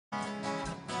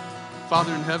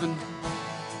Father in heaven,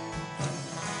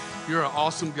 you're an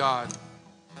awesome God.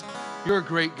 You're a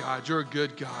great God. You're a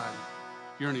good God.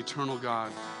 You're an eternal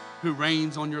God who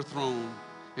reigns on your throne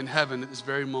in heaven at this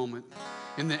very moment.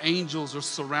 And the angels are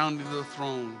surrounding the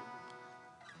throne.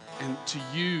 And to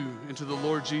you and to the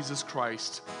Lord Jesus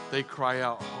Christ, they cry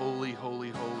out, holy,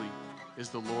 holy, holy is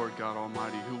the Lord God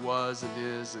Almighty, who was and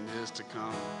is to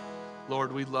come.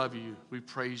 Lord, we love you. We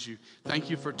praise you. Thank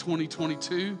you for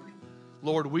 2022.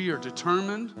 Lord, we are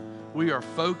determined. We are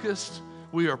focused.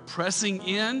 We are pressing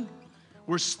in.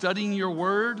 We're studying your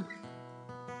word,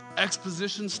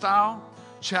 exposition style,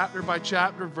 chapter by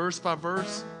chapter, verse by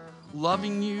verse,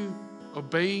 loving you,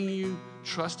 obeying you,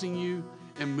 trusting you,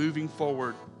 and moving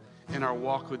forward in our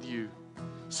walk with you.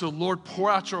 So, Lord,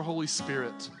 pour out your Holy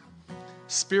Spirit.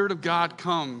 Spirit of God,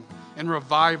 come and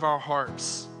revive our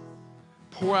hearts.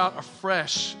 Pour out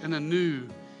afresh and anew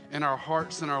in our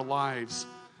hearts and our lives,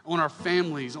 on our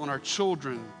families, on our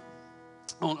children,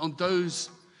 on those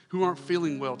who aren't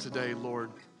feeling well today, Lord.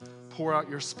 Pour out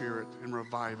your Spirit and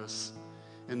revive us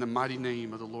in the mighty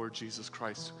name of the Lord Jesus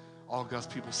Christ. All God's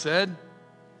people said,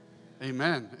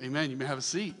 amen. Amen. You may have a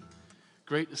seat.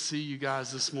 Great to see you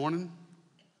guys this morning.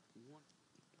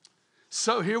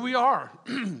 So here we are,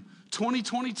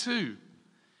 2022.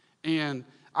 And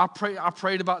I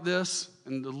prayed about this,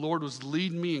 and the Lord was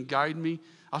leading me and guiding me.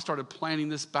 I started planning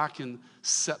this back in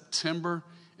September,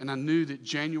 and I knew that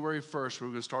January 1st, we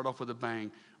were going to start off with a bang.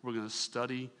 We're going to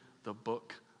study the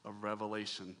book of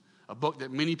Revelation, a book that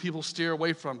many people steer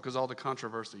away from because of all the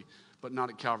controversy, but not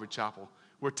at Calvary Chapel.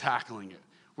 We're tackling it.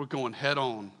 We're going head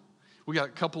on. We got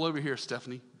a couple over here,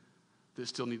 Stephanie, that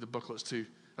still need the booklets too.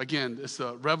 Again, it's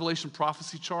the Revelation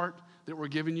prophecy chart that we're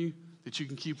giving you that you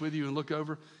can keep with you and look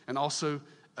over, and also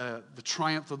the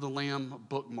Triumph of the Lamb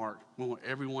bookmark. We want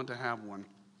everyone to have one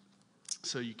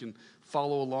so you can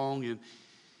follow along.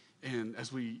 And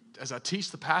as I teach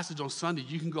the passage on Sunday,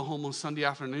 you can go home on Sunday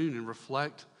afternoon and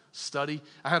reflect, study.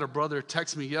 I had a brother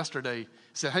text me yesterday,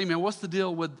 said, hey man, what's the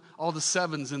deal with all the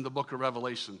sevens in the book of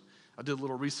Revelation? I did a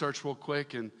little research real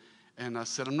quick, and I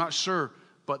said, I'm not sure,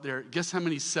 but guess how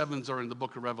many sevens are in the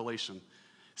book of Revelation?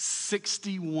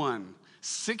 61.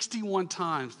 61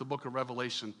 times the book of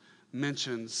Revelation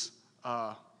mentions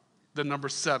the number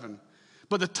 7.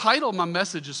 But the title of my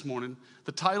message this morning,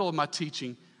 the title of my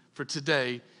teaching for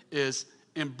today is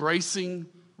Embracing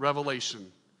Revelation.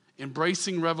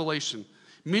 Embracing Revelation.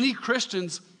 Many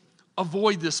Christians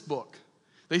avoid this book.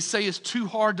 They say it's too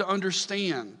hard to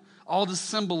understand, all the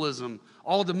symbolism,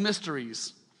 all the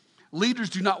mysteries. Leaders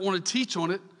do not want to teach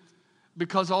on it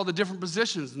because all the different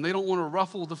positions, and they don't want to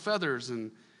ruffle the feathers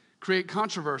and create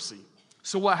controversy.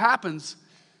 So what happens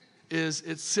is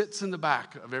it sits in the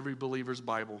back of every believer's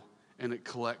Bible and it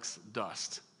collects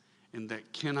dust. And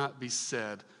that cannot be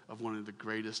said of one of the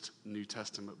greatest New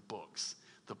Testament books,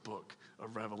 the book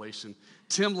of Revelation.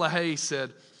 Tim LaHaye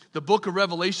said, the book of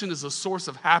Revelation is a source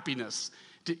of happiness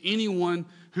to anyone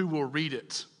who will read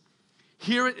it.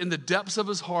 Hear it in the depths of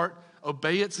his heart,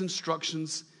 obey its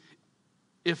instructions.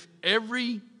 If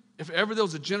ever there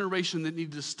was a generation that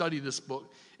needed to study this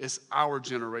book, it's our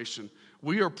generation.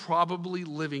 We are probably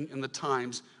living in the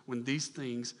times when these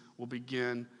things will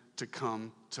begin to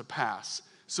come to pass.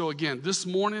 So again, this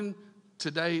morning,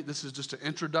 today, this is just an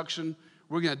introduction.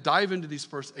 We're going to dive into these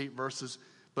first 8 verses,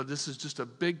 but this is just a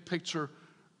big picture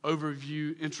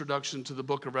overview, introduction to the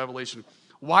book of Revelation.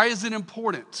 Why is it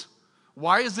important?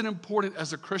 Why is it important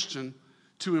as a Christian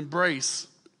to embrace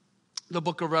the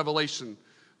book of Revelation?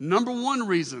 Number one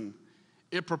reason,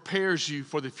 it prepares you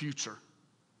for the future.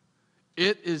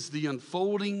 It is the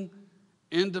unfolding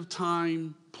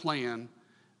end-of-time plan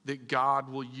that God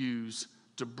will use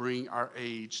to bring our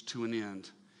age to an end.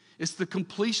 It's the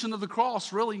completion of the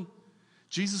cross, really.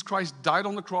 Jesus Christ died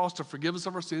on the cross to forgive us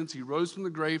of our sins. He rose from the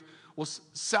grave. Well,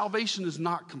 salvation is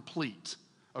not complete,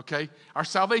 okay? Our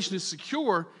salvation is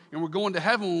secure, and we're going to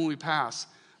heaven when we pass.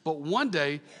 But one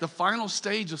day, the final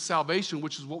stage of salvation,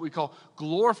 which is what we call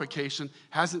glorification,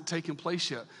 hasn't taken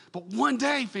place yet. But one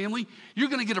day, family, you're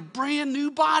going to get a brand new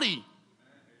body.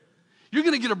 You're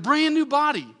going to get a brand new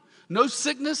body. No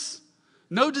sickness,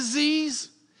 no disease,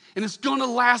 and it's going to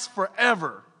last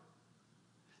forever.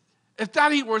 If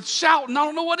that ain't worth shouting, I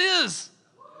don't know what is.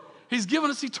 He's given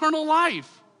us eternal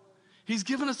life. He's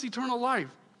given us eternal life.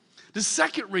 The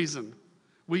second reason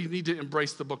we need to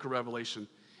embrace the book of Revelation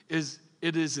is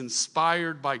it is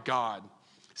inspired by God.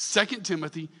 2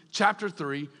 Timothy chapter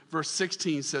 3, verse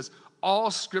 16 says, all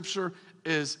scripture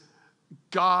is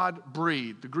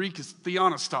God-breathed. The Greek is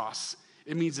theopneustos.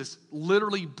 It means it's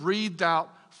literally breathed out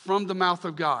from the mouth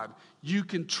of God. You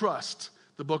can trust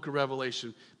the book of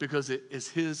Revelation because it is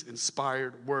his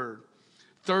inspired word.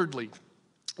 Thirdly,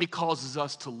 it causes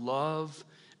us to love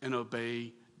and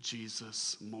obey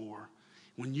Jesus more.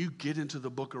 When you get into the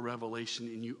book of Revelation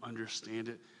and you understand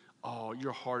it, oh,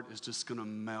 your heart is just going to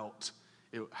melt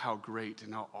at how great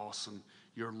and how awesome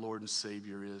your Lord and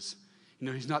Savior is. You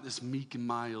know, he's not this meek and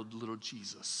mild little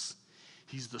Jesus.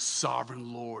 He's the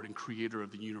sovereign Lord and creator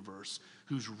of the universe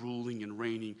who's ruling and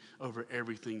reigning over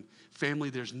everything. Family,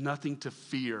 there's nothing to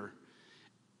fear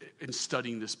in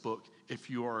studying this book if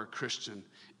you are a Christian.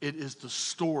 It is the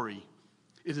story.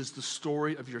 It is the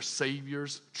story of your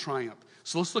Savior's triumph.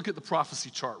 So let's look at the prophecy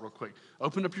chart real quick.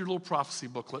 Open up your little prophecy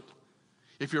booklet.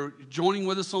 If you're joining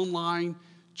with us online,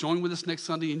 join with us next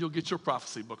Sunday and you'll get your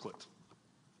prophecy booklet.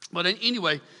 But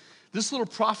anyway, this little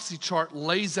prophecy chart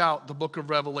lays out the book of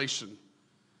Revelation.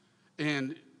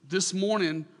 And this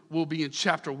morning we'll be in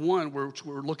chapter 1, where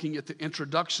we're looking at the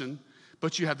introduction.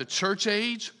 But you have the church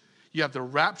age, you have the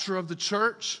rapture of the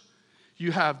church,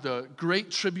 you have the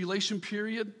great tribulation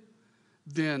period.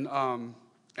 Then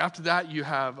after that you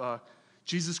have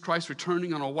Jesus Christ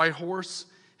returning on a white horse,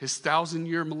 his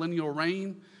 1,000-year millennial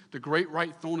reign, the great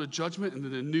white throne of judgment, and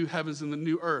then the new heavens and the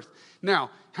new earth. Now,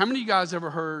 how many of you guys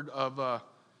ever heard of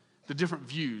the different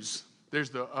views?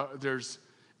 There's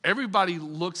everybody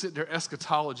looks at their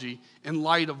eschatology in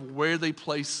light of where they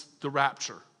place the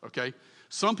rapture, okay?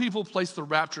 Some people place the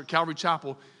rapture at Calvary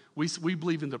Chapel. We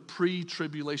believe in the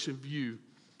pre-tribulation view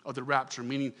of the rapture,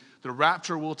 meaning the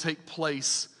rapture will take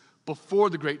place before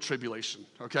the great tribulation,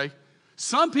 okay?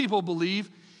 Some people believe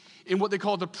in what they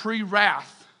call the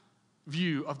pre-wrath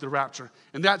view of the rapture,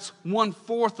 and that's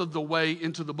 1/4 of the way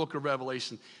into the book of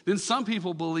Revelation. Then some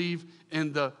people believe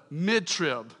in the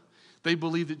mid-trib. They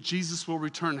believe that Jesus will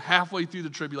return halfway through the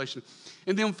tribulation.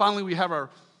 And then finally we have our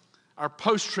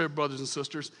post-trib brothers and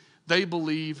sisters. They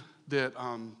believe that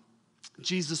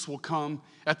Jesus will come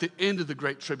at the end of the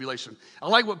great tribulation. I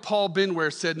like what Paul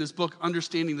Benware said in his book,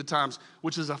 Understanding the Times,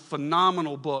 which is a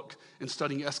phenomenal book in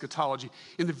studying eschatology.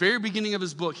 In the very beginning of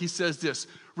his book, he says this: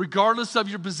 regardless of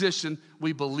your position,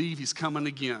 we believe he's coming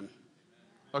again.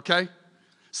 Okay?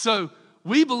 So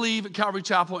we believe at Calvary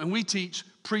Chapel, and we teach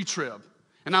pre-trib.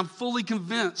 And I'm fully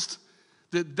convinced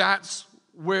that that's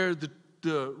where the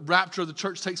rapture of the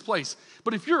church takes place.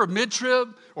 But if you're a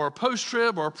mid-trib or a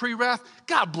post-trib or a pre-wrath,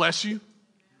 God bless you.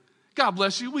 God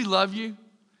bless you. We love you.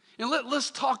 And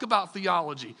let's talk about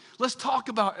theology. Let's talk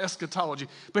about eschatology.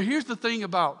 But here's the thing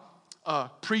about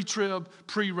pre-trib,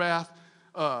 pre-wrath,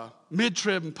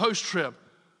 mid-trib, and post-trib.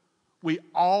 We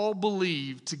all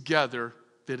believe together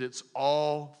that it's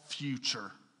all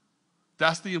future.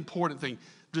 That's the important thing.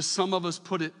 Just some of us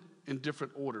put it in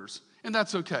different orders. And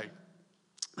that's okay.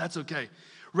 That's okay.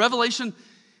 Revelation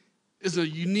is a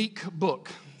unique book.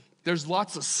 There's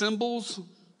lots of symbols.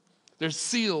 There's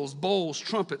seals, bowls,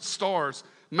 trumpets, stars,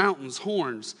 mountains,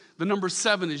 horns. The number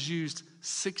 7 is used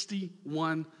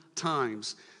 61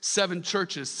 times. 7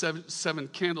 churches, seven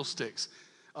candlesticks,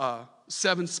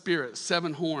 7 spirits,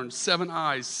 7 horns, 7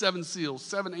 eyes, 7 seals,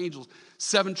 7 angels,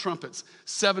 7 trumpets,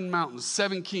 7 mountains,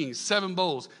 7 kings, 7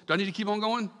 bowls. Do I need to keep on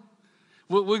going?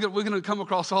 We're going to come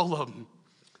across all of them.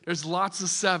 There's lots of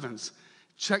 7s.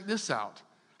 Check this out.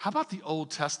 How about the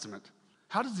Old Testament?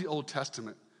 How does the Old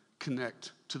Testament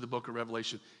connect to the book of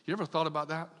Revelation? You ever thought about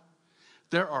that?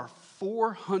 There are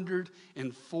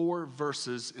 404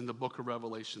 verses in the book of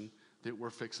Revelation that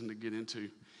we're fixing to get into.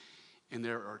 And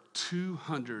there are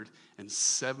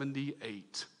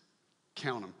 278,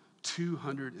 count them,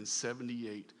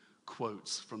 278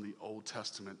 quotes from the Old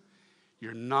Testament.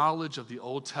 Your knowledge of the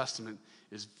Old Testament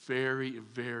is very,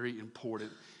 very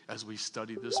important as we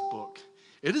study this book.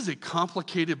 It is a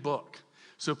complicated book.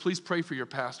 So please pray for your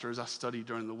pastor as I study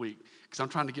during the week, because I'm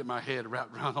trying to get my head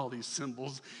wrapped around all these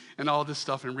symbols and all this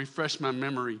stuff and refresh my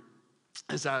memory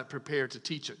as I prepare to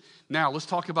teach it. Now, let's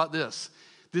talk about this.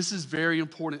 This is very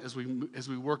important as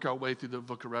we work our way through the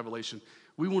book of Revelation.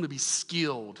 We want to be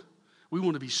skilled. We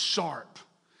want to be sharp.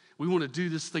 We want to do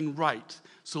this thing right.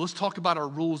 So let's talk about our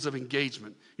rules of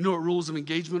engagement. You know what rules of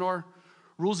engagement are?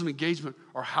 Rules of engagement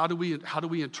are how do we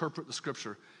interpret the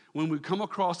scripture? When we come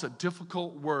across a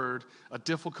difficult word, a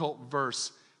difficult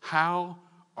verse, how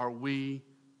are we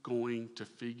going to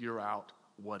figure out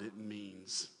what it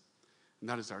means? And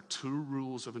that is our 2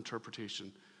 rules of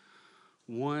interpretation.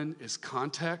 One is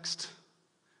context,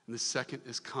 and the second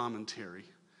is commentary.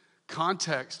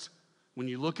 Context, when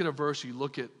you look at a verse, you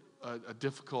look at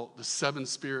the 7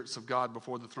 spirits of God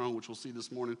before the throne, which we'll see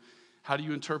this morning. How do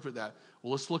you interpret that?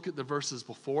 Well, let's look at the verses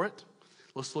before it.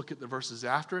 Let's look at the verses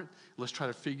after it. Let's try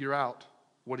to figure out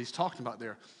what he's talking about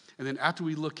there. And then after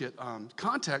we look at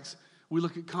context, we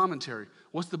look at commentary.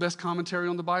 What's the best commentary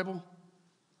on the Bible?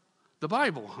 The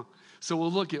Bible. So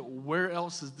we'll look at where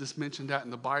else is this mentioned at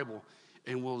in the Bible,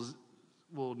 and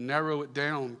we'll narrow it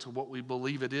down to what we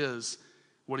believe it is,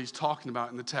 what he's talking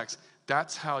about in the text.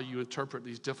 That's how you interpret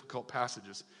these difficult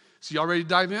passages. So y'all ready to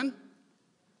dive in?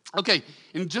 Okay,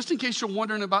 and just in case you're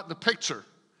wondering about the picture,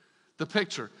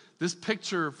 this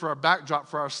picture for our backdrop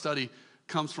for our study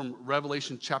comes from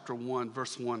Revelation chapter 1,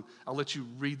 verse 1. I'll let you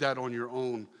read that on your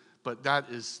own, but that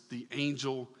is the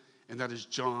angel, and that is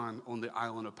John on the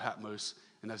island of Patmos,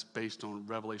 and that's based on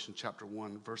Revelation chapter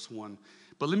 1, verse 1.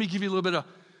 But let me give you a little bit of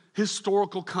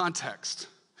historical context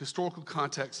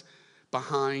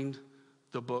behind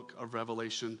the book of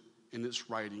Revelation in its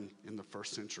writing in the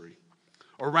first century.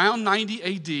 Around 90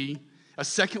 AD, a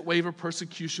second wave of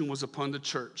persecution was upon the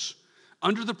church.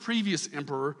 Under the previous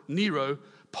emperor, Nero,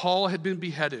 Paul had been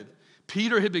beheaded.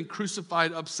 Peter had been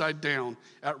crucified upside down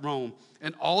at Rome,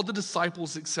 and all the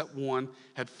disciples except one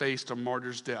had faced a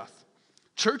martyr's death.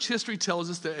 Church history tells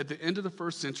us that at the end of the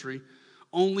first century,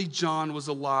 only John was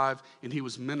alive, and he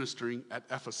was ministering at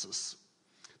Ephesus.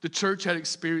 The church had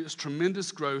experienced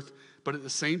tremendous growth, but at the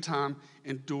same time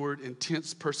endured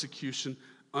intense persecution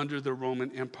under the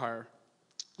Roman Empire.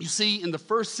 You see, in the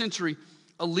first century,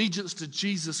 allegiance to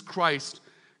Jesus Christ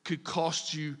could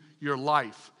cost you your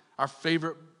life. Our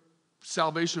favorite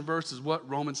salvation verse is what?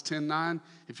 Romans 10:9.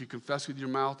 If you confess with your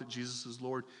mouth that Jesus is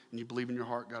Lord and you believe in your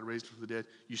heart God raised him from the dead,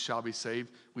 you shall be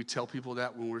saved. We tell people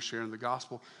that when we're sharing the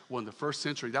gospel. Well, in the first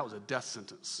century, that was a death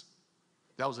sentence.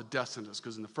 That was a death sentence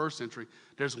because in the first century,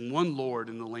 there's one Lord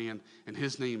in the land, and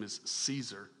his name is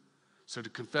Caesar. So to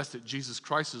confess that Jesus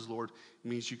Christ is Lord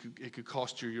means it could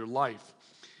cost you your life.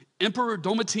 Emperor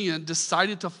Domitian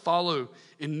decided to follow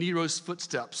in Nero's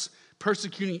footsteps,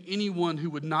 persecuting anyone who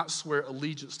would not swear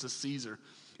allegiance to Caesar.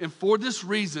 And for this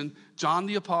reason, John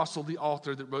the Apostle, the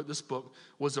author that wrote this book,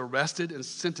 was arrested and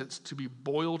sentenced to be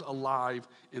boiled alive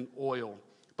in oil.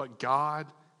 But God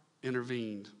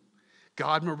intervened.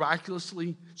 John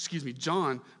miraculously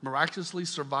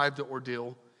survived the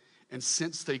ordeal, and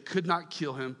since they could not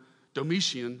kill him,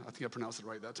 Domitian, I think I pronounced it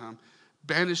right that time,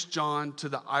 banished John to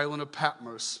the island of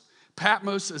Patmos.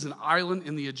 Patmos is an island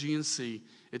in the Aegean Sea.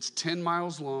 It's 10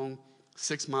 miles long,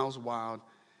 6 miles wide,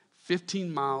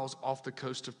 15 miles off the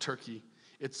coast of Turkey.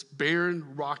 It's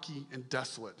barren, rocky, and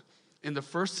desolate. In the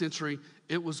first century,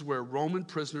 it was where Roman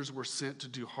prisoners were sent to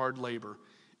do hard labor.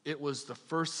 It was the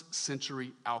first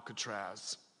century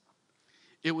Alcatraz.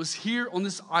 It was here on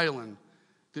this island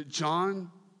that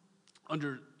John,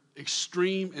 under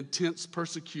extreme, intense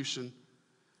persecution,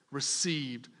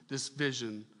 received this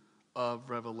vision of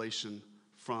revelation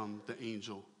from the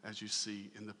angel, as you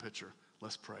see in the picture.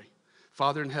 Let's pray.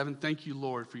 Father in heaven, thank you,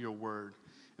 Lord, for your word.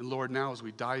 And Lord, now as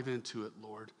we dive into it,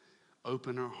 Lord,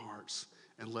 open our hearts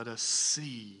and let us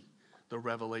see the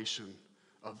revelation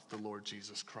of the Lord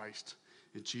Jesus Christ.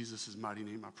 In Jesus' mighty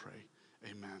name I pray.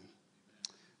 Amen.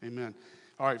 Amen.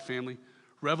 All right, family.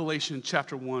 Revelation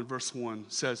chapter 1, verse 1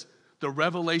 says, the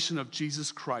revelation of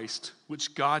Jesus Christ,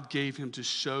 which God gave him to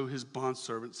show his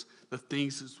bondservants the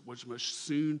things which must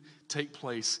soon take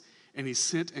place, and he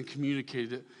sent and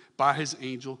communicated it by his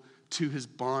angel to his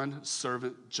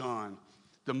bondservant John.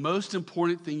 The most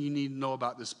important thing you need to know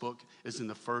about this book is in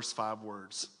the first 5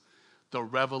 words, the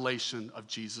revelation of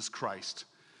Jesus Christ.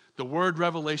 The word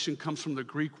revelation comes from the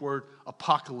Greek word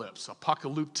apocalypse,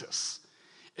 apocalyptis.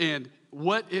 And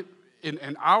what it,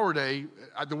 in our day,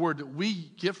 the word that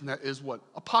we get from that is what?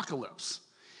 Apocalypse.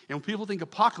 And when people think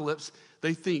apocalypse,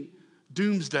 they think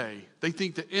doomsday. They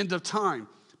think the end of time.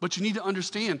 But you need to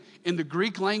understand, in the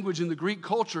Greek language, in the Greek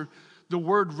culture, the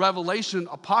word revelation,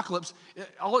 apocalypse,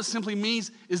 all it simply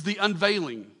means is the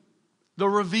unveiling, the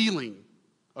revealing,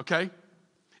 okay?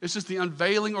 It's just the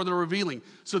unveiling or the revealing.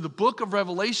 So the book of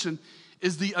Revelation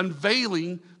is the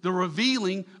unveiling, the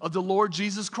revealing of the Lord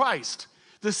Jesus Christ.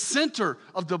 The center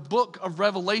of the book of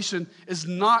Revelation is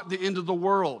not the end of the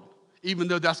world, even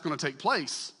though that's going to take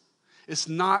place. It's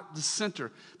not the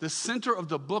center. The center of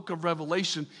the book of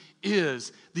Revelation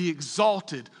is the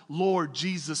exalted Lord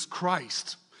Jesus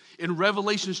Christ. In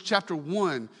Revelations chapter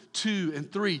 1, 2,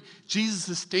 and 3, Jesus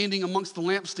is standing amongst the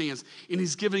lampstands, and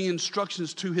he's giving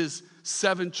instructions to his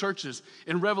 7 churches.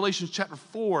 In Revelation chapter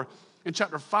 4 and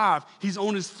chapter 5, he's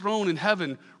on his throne in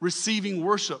heaven receiving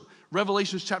worship.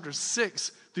 Revelation chapter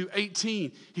 6 through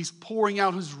 18, he's pouring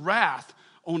out his wrath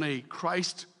on a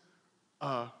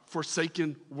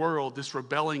Christ-forsaken world that's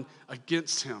rebelling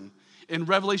against him. In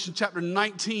Revelation chapter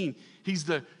 19, he's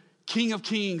the King of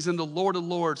Kings and the Lord of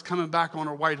Lords coming back on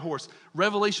a white horse.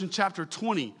 Revelation chapter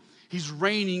 20, he's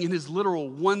reigning in his literal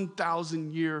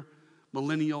 1,000-year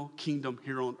millennial kingdom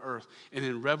here on earth. And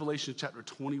in Revelation chapter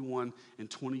 21 and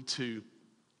 22,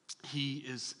 he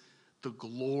is the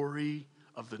glory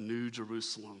of the New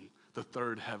Jerusalem, the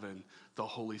third heaven, the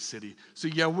holy city. So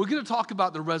yeah, we're going to talk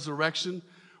about the resurrection.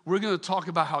 We're going to talk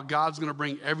about how God's going to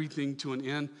bring everything to an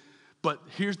end. But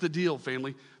here's the deal,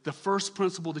 family. The first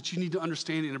principle that you need to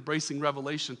understand in embracing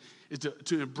Revelation is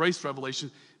to embrace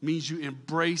Revelation means you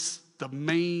embrace the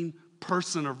main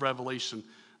person of Revelation.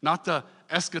 Not the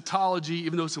eschatology,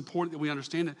 even though it's important that we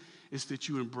understand it, is that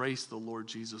you embrace the Lord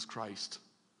Jesus Christ,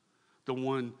 the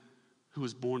one who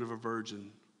was born of a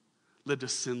virgin, lived a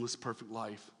sinless, perfect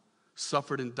life,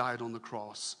 suffered and died on the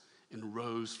cross, and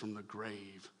rose from the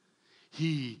grave.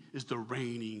 He is the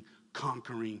reigning,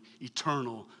 conquering,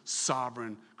 eternal,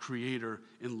 sovereign creator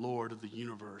and Lord of the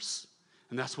universe.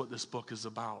 And that's what this book is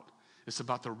about. It's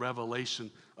about the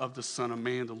revelation of the Son of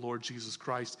Man, the Lord Jesus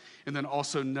Christ. And then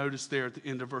also notice there at the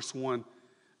end of verse 1,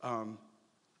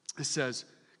 it says,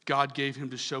 God gave him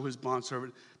to show his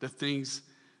bondservant the things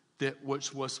that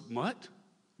which was what?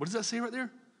 What does that say right there?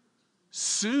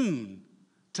 Soon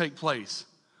take place.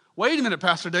 Wait a minute,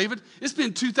 Pastor David. It's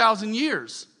been 2,000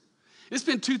 years. It's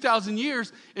been 2,000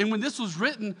 years, and when this was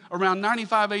written around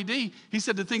 95 AD, he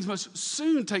said that things must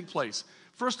soon take place.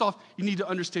 First off, you need to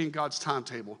understand God's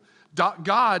timetable.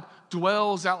 God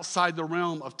dwells outside the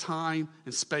realm of time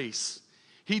and space.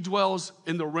 He dwells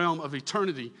in the realm of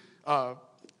eternity. 2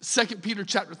 Peter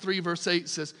chapter 3, verse 8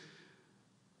 says,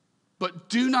 but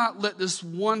do not let this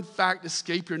one fact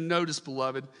escape your notice,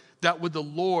 beloved, that with the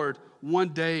Lord, one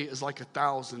day is like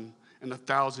 1,000, and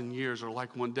 1,000 years are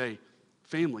like one day.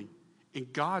 Family, in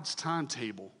God's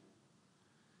timetable,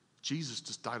 Jesus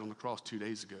just died on the cross 2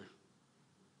 days ago.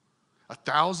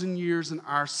 1,000 years in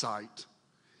our sight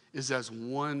is as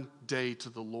one day to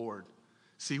the Lord.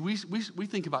 See, we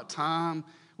think about time,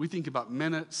 we think about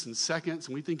minutes and seconds,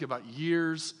 and we think about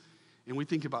years, and we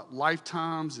think about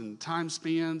lifetimes and time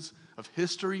spans of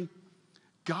history.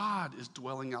 God is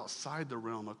dwelling outside the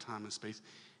realm of time and space.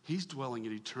 He's dwelling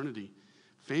in eternity.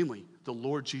 Family, the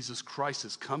Lord Jesus Christ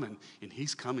is coming, and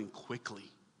he's coming quickly.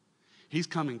 He's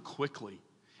coming quickly.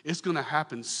 It's going to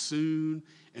happen soon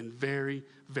and very,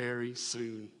 very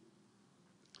soon.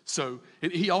 So,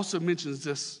 and he also mentions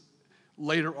this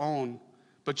later on,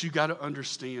 but you got to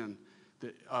understand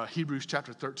that Hebrews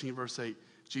chapter 13, verse 8,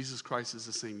 Jesus Christ is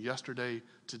the same yesterday,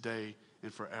 today,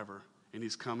 and forever. And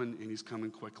he's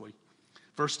coming quickly.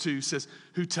 Verse 2 says,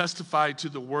 who testified to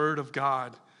the word of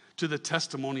God, to the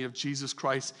testimony of Jesus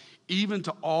Christ, even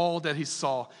to all that he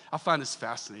saw. I find this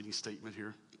fascinating statement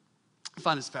here. I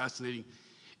find this fascinating.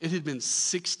 It had been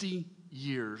 60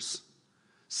 years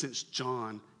since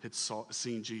John had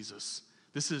seen Jesus.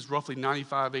 This is roughly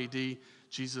 95 AD.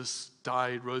 Jesus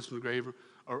died, rose from the grave,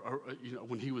 or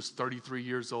when he was 33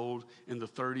 years old in the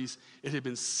 30s. It had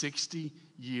been 60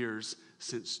 years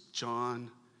since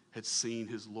John had seen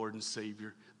his Lord and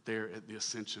Savior there at the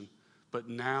ascension. But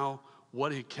now,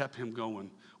 what had kept him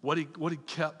going? What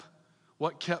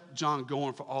kept John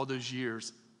going for all those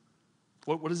years?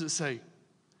 What does it say?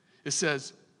 It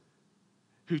says,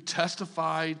 who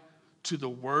testified to the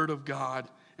word of God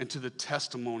and to the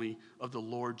testimony of the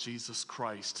Lord Jesus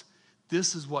Christ.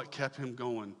 This is what kept him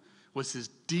going, was his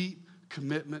deep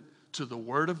commitment to the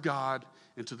word of God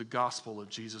and to the gospel of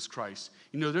Jesus Christ.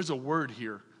 You know, there's a word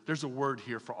here. There's a word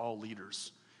here for all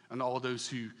leaders and all those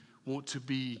who want to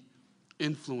be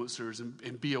influencers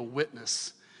and be a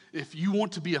witness. If you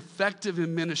want to be effective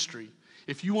in ministry,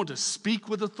 if you want to speak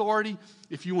with authority,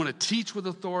 if you want to teach with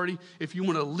authority, if you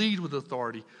want to lead with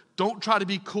authority, don't try to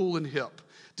be cool and hip.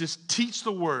 Just teach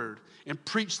the word and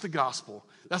preach the gospel.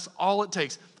 That's all it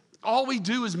takes. All we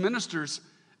do as ministers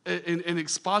in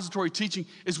expository teaching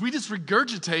is we just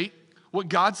regurgitate what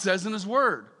God says in his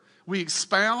word. We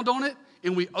expound on it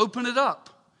and we open it up.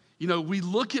 You know, we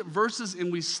look at verses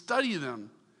and we study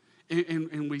them.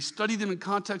 And we study them in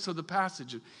context of the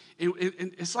passage. And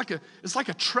it's like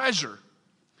a treasure.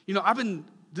 You know, I've been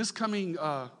this coming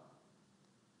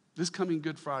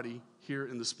Good Friday here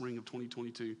in the spring of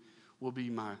 2022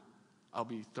 I'll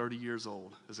be 30 years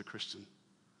old as a Christian.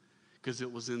 Because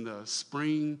it was in the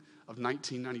spring of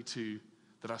 1992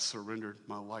 that I surrendered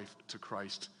my life to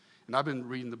Christ. And I've been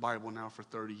reading the Bible now for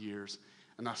 30 years.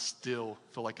 And I still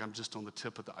feel like I'm just on the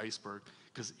tip of the iceberg.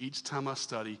 Because each time I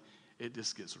study, it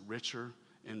just gets richer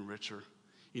and richer.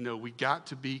 You know, we got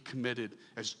to be committed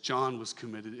as John was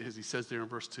committed, as he says there in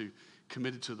verse 2,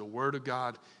 committed to the word of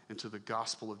God and to the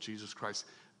gospel of Jesus Christ.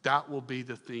 That will be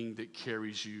the thing that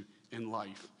carries you in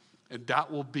life. And that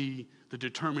will be the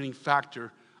determining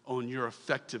factor on your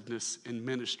effectiveness in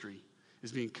ministry,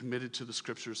 is being committed to the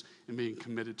scriptures and being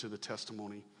committed to the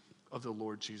testimony of the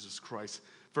Lord Jesus Christ.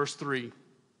 Verse 3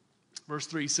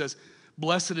 says,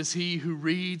 blessed is he who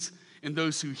reads and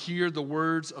those who hear the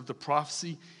words of the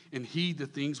prophecy and heed the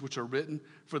things which are written,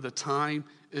 for the time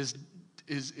is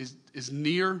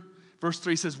near. Verse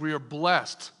 3 says, we are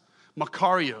blessed.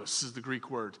 Makarios is the Greek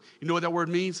word. You know what that word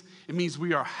means? It means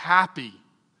we are happy.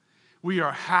 We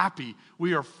are happy.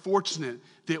 We are fortunate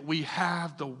that we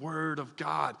have the word of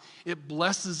God. It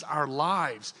blesses our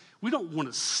lives. We don't want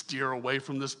to steer away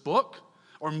from this book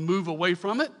or move away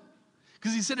from it,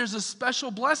 because he said there's a special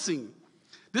blessing.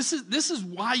 This is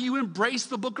why you embrace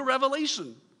the book of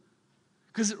Revelation.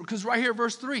 Because right here,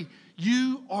 verse 3,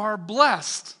 you are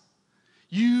blessed.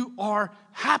 You are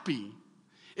happy.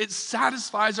 It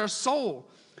satisfies our soul.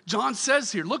 John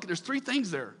says here, look, there's 3 things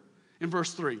there in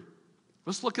verse 3.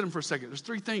 Let's look at them for a second. There's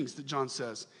 3 things that John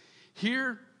says.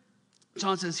 Here,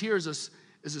 John says, here is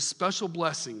a special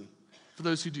blessing for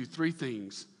those who do 3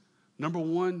 things. Number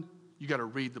 1, you got to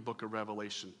read the book of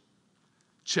Revelation.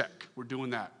 Check, we're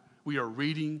doing that. We are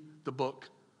reading the book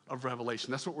of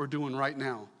Revelation. That's what we're doing right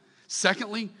now.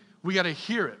 Secondly, we got to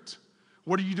hear it.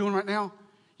 What are you doing right now?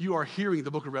 You are hearing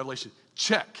the book of Revelation.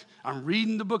 Check. I'm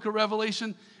reading the book of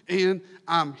Revelation and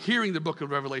I'm hearing the book of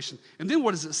Revelation. And then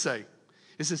what does it say?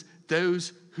 It says,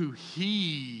 those who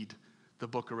heed the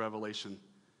book of Revelation.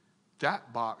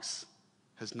 That box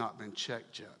has not been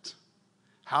checked yet.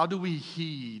 How do we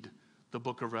heed the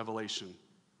book of Revelation?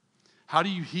 How do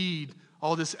you heed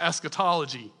all this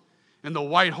eschatology and the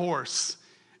white horse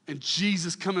and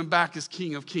Jesus coming back as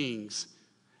King of Kings?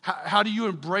 How do you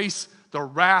embrace the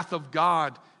wrath of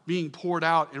God being poured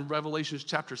out in Revelation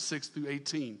chapter 6 through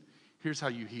 18? Here's how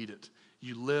you heed it.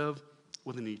 You live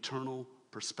with an eternal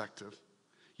perspective.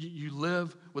 You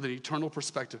live with an eternal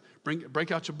perspective.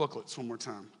 Break out your booklets one more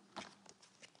time.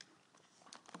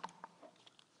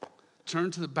 Turn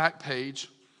to the back page.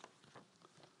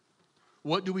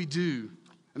 What do we do?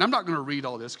 And I'm not going to read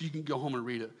all this. You can go home and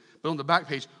read it. But on the back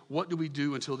page, what do we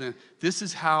do until then? This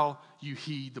is how you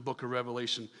heed the book of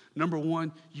Revelation. Number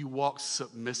 1, you walk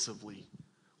submissively.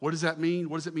 What does that mean?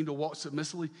 What does it mean to walk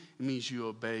submissively? It means you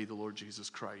obey the Lord Jesus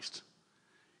Christ.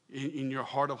 In your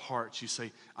heart of hearts, you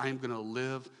say, I am going to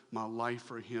live my life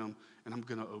for him, and I'm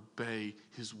going to obey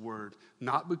his word.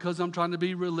 Not because I'm trying to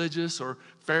be religious or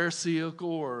pharisaical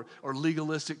or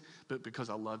legalistic, but because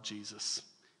I love Jesus,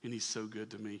 and he's so good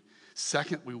to me.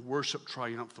 Second, we worship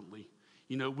triumphantly.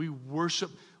 You know, we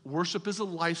worship. Worship is a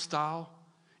lifestyle,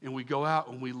 and we go out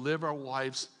and we live our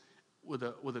lives with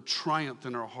a triumph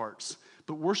in our hearts.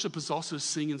 But worship is also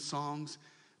singing songs.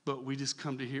 But we just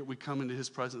come into his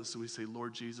presence and we say,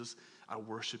 Lord Jesus, I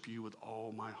worship you with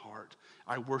all my heart.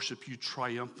 I worship you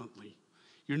triumphantly.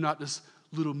 You're not this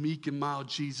little meek and mild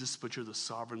Jesus, but you're the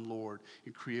sovereign Lord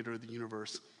and creator of the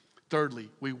universe. Thirdly,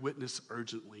 we witness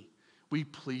urgently. We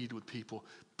plead with people,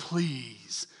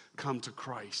 please come to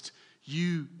Christ.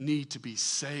 You need to be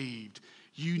saved.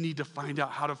 You need to find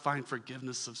out how to find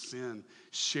forgiveness of sin.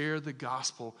 Share the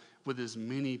gospel with as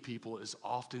many people as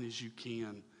often as you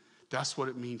can. That's what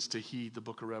it means to heed the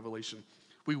book of Revelation.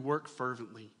 We work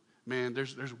fervently. Man,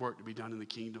 there's work to be done in the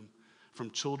kingdom.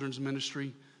 From children's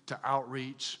ministry to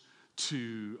outreach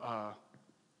to,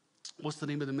 what's the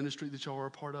name of the ministry that y'all are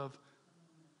a part of?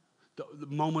 The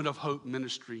Moment of Hope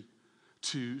ministry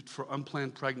for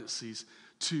unplanned pregnancies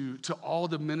to all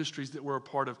the ministries that we're a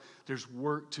part of. There's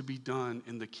work to be done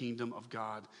in the kingdom of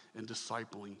God and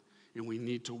discipling, and we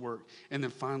need to work. And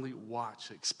then finally, watch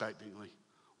expectantly.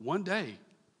 One day,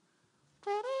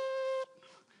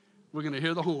 we're going to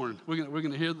hear the horn. We're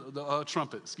going to hear the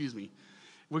trumpet,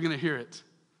 We're going to hear it,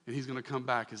 and he's going to come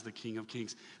back as the King of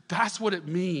Kings. That's what it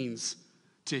means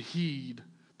to heed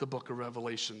the book of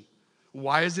Revelation.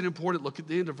 Why is it important? Look at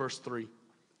the end of verse 3.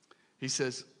 He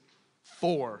says,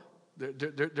 for.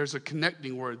 There's a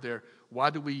connecting word there. Why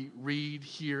do we read,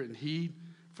 hear, and heed?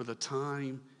 For the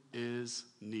time is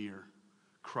near.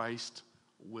 Christ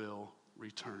will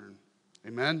return.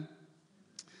 Amen?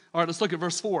 All right, let's look at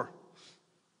verse 4.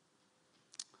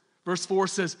 Verse 4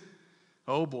 says,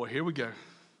 oh boy, here we go.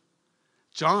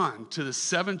 John, to the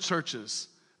 7 churches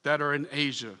that are in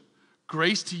Asia,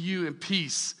 grace to you and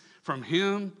peace from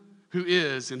him who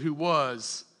is and who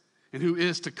was and who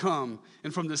is to come,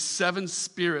 and from the 7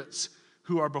 spirits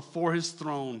who are before his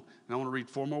throne. And I want to read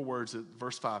 4 more words at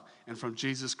verse 5. And from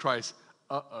Jesus Christ.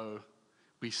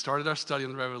 We started our study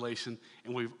on the Revelation,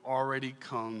 and we've already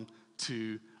come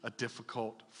to a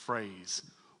difficult phrase.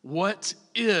 What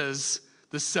is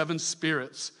the 7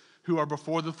 spirits who are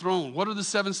before the throne? What are the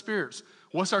 7 spirits?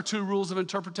 What's our 2 rules of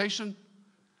interpretation?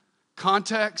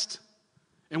 Context,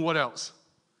 and what else?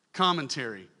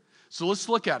 Commentary. So let's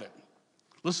look at it.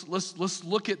 Let's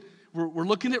look at, we're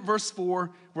looking at verse 4.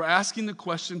 We're asking the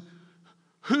question,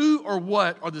 who or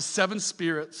what are the 7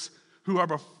 spirits who who are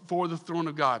before the throne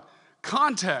of God.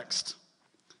 Context.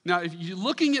 Now, if you're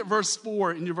looking at verse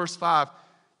 4 and your verse 5,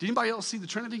 did anybody else see the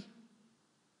Trinity?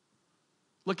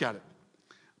 Look at it.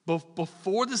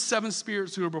 Before the seven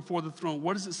spirits who are before the throne,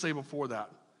 what does it say before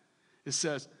that? It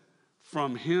says,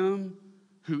 from him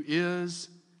who is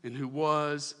and who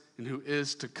was and who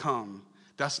is to come.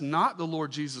 That's not the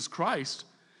Lord Jesus Christ,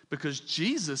 because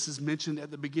Jesus is mentioned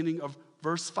at the beginning of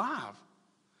verse 5.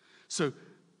 So,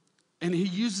 and he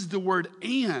uses the word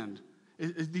and.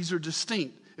 These are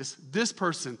distinct. It's this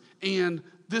person and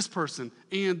this person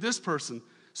and this person.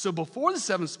 So before the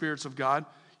seven spirits of God,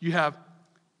 you have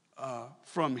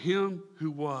from him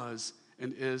who was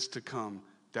and is to come.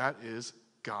 That is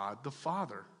God the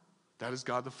Father. That is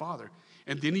God the Father.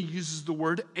 And then he uses the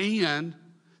word and,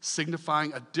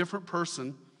 signifying a different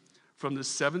person from the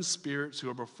seven spirits who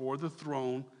are before the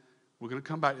throne. We're going to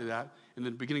come back to that. And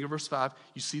then beginning of verse 5,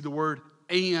 you see the word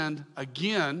and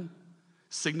again,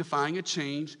 signifying a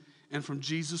change, and from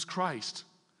Jesus Christ.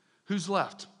 Who's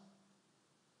left?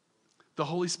 The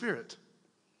Holy Spirit.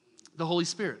 The Holy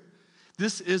Spirit.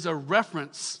 This is a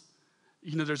reference,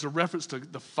 there's a reference to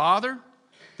the Father.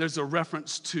 There's a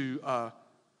reference to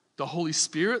the Holy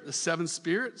Spirit, the seven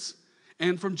spirits,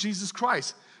 and from Jesus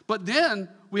Christ. But then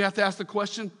we have to ask the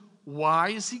question, why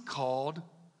is he called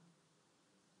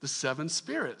the seven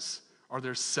spirits? Are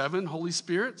there seven Holy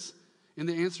Spirits? And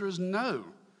the answer is no.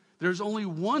 There's only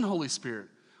one Holy Spirit.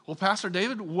 Well, Pastor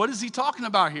David, what is he talking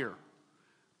about here?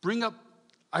 Bring up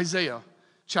Isaiah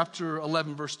chapter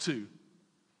 11, verse 2.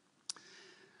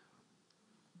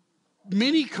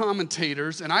 Many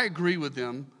commentators, and I agree with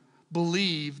them,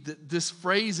 believe that this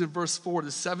phrase in verse 4,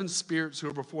 the seven spirits who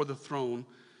are before the throne,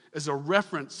 is a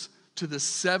reference to the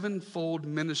sevenfold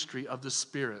ministry of the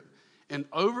Spirit. And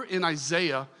over in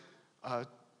Isaiah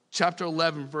chapter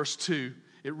 11, verse 2,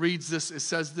 it reads this, it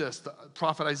says this, the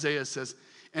prophet Isaiah says,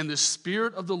 and the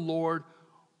Spirit of the Lord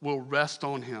will rest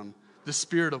on him, the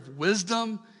Spirit of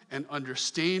wisdom and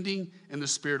understanding, and the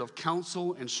Spirit of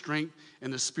counsel and strength,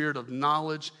 and the Spirit of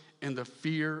knowledge and the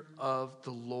fear of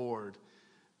the Lord.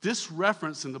 This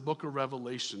reference in the book of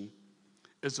Revelation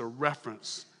is a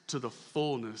reference to the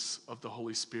fullness of the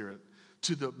Holy Spirit,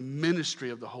 to the ministry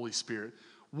of the Holy Spirit.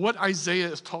 What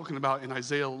Isaiah is talking about in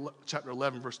Isaiah chapter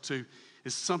 11, verse 2,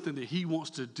 is something that he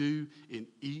wants to do in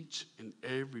each and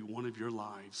every one of your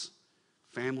lives.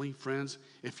 Family, friends,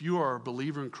 if you are a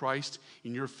believer in Christ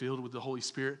and you're filled with the Holy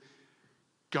Spirit,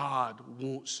 God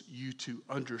wants you to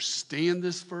understand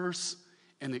this verse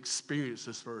and experience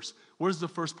this verse. What does the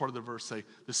first part of the verse say?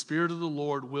 The Spirit of the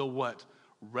Lord will what?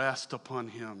 Rest upon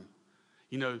him.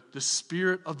 The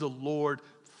Spirit of the Lord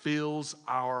fills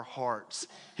our hearts.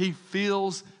 He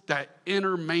fills that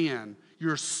inner man,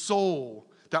 your soul,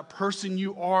 that person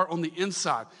you are on the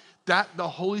inside. That the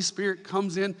Holy Spirit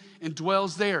comes in and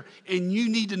dwells there. And you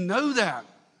need to know that.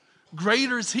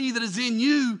 Greater is he that is in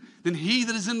you than he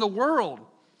that is in the world.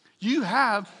 You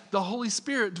have the Holy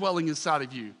Spirit dwelling inside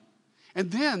of you. And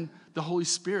then the Holy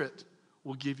Spirit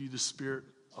will give you the spirit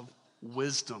of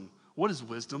wisdom. What is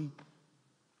wisdom?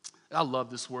 I love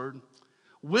this word.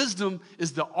 Wisdom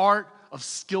is the art of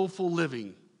skillful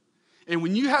living. And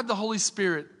when you have the Holy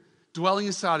Spirit dwelling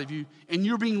inside of you, and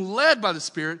you're being led by the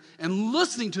Spirit and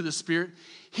listening to the Spirit,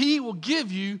 he will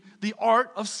give you the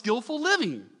art of skillful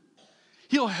living.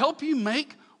 He'll help you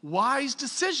make wise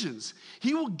decisions.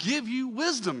 He will give you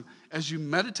wisdom. As you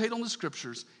meditate on the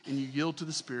Scriptures and you yield to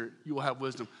the Spirit, you will have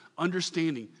wisdom.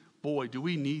 Understanding. Boy, do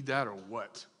we need that or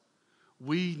what?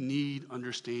 We need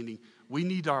understanding. We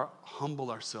need to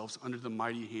humble ourselves under the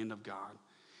mighty hand of God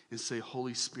and say,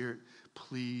 Holy Spirit,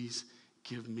 please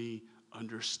give me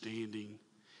understanding.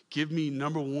 Give me,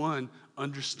 number one,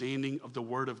 understanding of the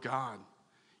Word of God.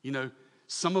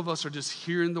 Some of us are just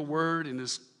hearing the Word and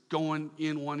it's going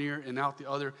in one ear and out the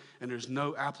other, and there's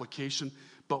no application.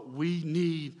 But we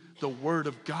need the Word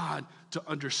of God to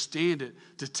understand it,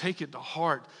 to take it to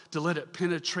heart, to let it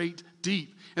penetrate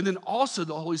deep. And then also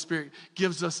the Holy Spirit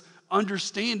gives us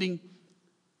understanding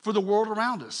for the world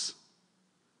around us.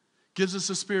 Gives us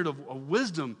a spirit of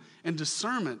wisdom and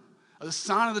discernment, a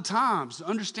sign of the times, to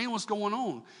understand what's going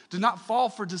on, to not fall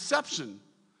for deception,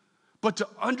 but to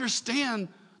understand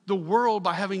the world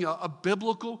by having a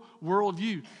biblical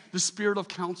worldview, the spirit of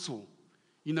counsel.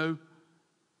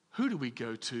 Who do we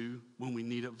go to when we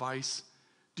need advice?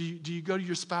 Do you go to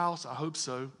your spouse? I hope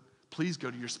so. Please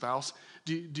go to your spouse.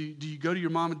 Do you go to your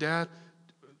mom and dad?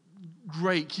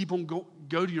 Great. Keep on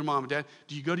go to your mom and dad.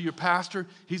 Do you go to your pastor?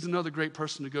 He's another great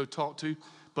person to go talk to.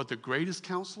 But the greatest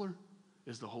counselor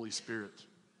is the Holy Spirit.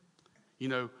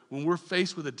 When we're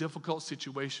faced with a difficult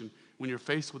situation, when you're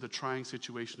faced with a trying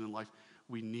situation in life,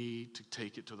 we need to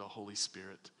take it to the Holy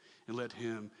Spirit and let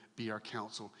him be our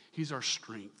counsel. He's our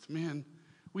strength. Man,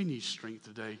 we need strength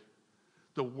today.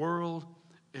 The world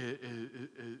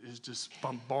is just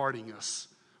bombarding us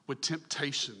with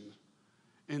temptation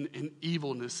and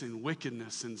evilness and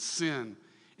wickedness and sin.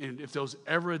 And if there was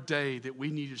ever a day that we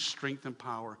needed strength and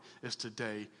power, it's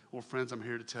today. Well, friends, I'm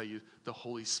here to tell you the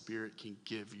Holy Spirit can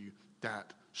give you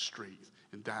that strength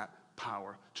and that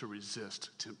power to resist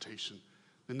temptation.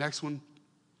 The next one,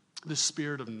 the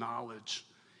spirit of knowledge.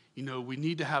 We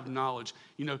need to have knowledge.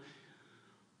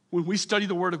 When we study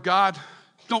the Word of God,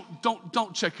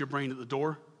 don't check your brain at the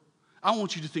door. I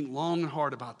want you to think long and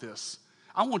hard about this.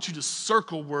 I want you to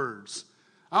circle words.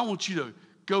 I want you to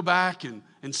go back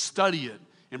and study it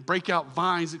and break out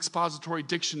Vine's expository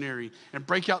dictionary and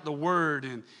break out the Word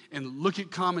and look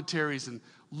at commentaries and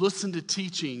listen to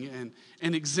teaching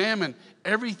and examine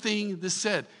everything that's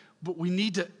said. But we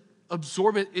need to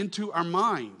absorb it into our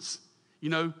minds.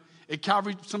 At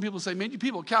Calvary, some people say, man, you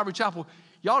people at Calvary Chapel,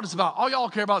 all y'all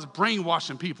care about is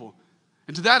brainwashing people.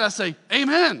 And to that I say,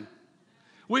 amen.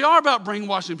 We are about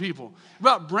brainwashing people.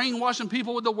 About brainwashing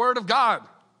people with the Word of God.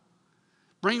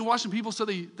 Brainwashing people so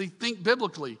they think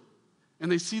biblically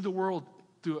and they see the world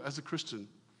through as a Christian.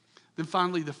 Then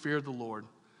finally, the fear of the Lord.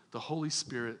 The Holy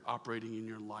Spirit operating in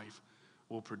your life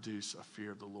will produce a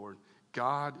fear of the Lord.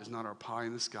 God is not our pie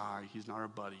in the sky. He's not our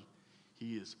buddy.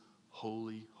 He is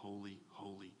holy, holy,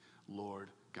 holy Lord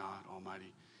God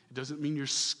Almighty. It doesn't mean you're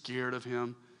scared of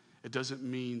him. It doesn't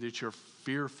mean that you're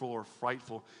fearful or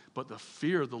frightful. But the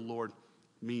fear of the Lord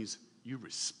means you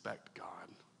respect God.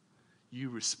 You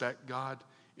respect God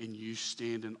and you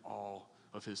stand in awe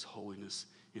of his holiness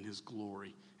and his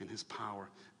glory and his power.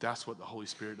 That's what the Holy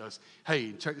Spirit does.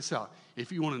 Hey, check this out.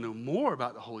 If you want to know more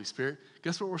about the Holy Spirit,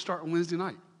 guess what we're starting Wednesday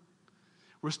night?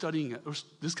 We're studying it.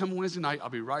 This coming Wednesday night, I'll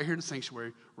be right here in the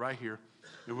sanctuary, right here,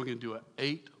 and we're going to do an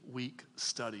 8-week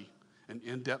study, an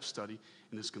in-depth study,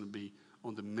 and it's going to be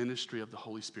on the ministry of the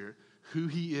Holy Spirit, who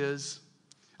he is.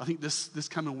 I think this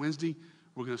coming Wednesday,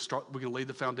 we're going to lay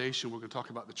the foundation. We're going to talk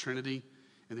about the Trinity,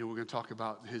 and then we're going to talk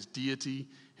about his deity,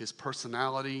 his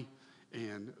personality,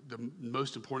 and the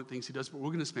most important things he does. But we're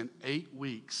going to spend 8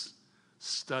 weeks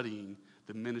studying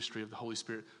the ministry of the Holy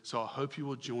Spirit. So I hope you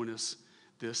will join us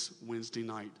this Wednesday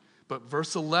night. But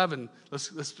verse 11, let's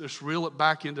just reel it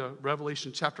back into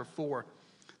Revelation chapter 4.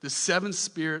 The 7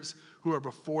 spirits who are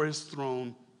before his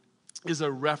throne is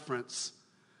a reference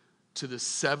to the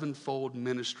 7-fold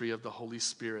ministry of the Holy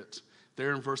Spirit.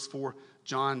 There in verse 4,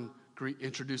 John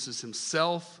introduces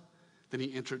himself, then he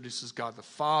introduces God the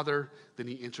Father, then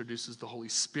he introduces the Holy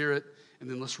Spirit, and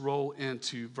then let's roll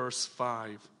into verse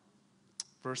 5.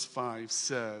 Verse 5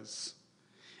 says,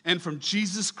 and from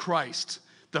Jesus Christ,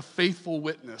 the faithful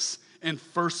witness and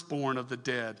firstborn of the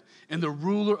dead, and the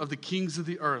ruler of the kings of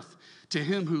the earth, to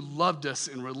him who loved us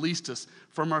and released us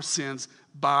from our sins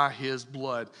by his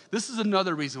blood. This is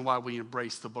another reason why we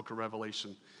embrace the book of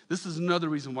Revelation. This is another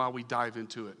reason why we dive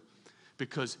into it.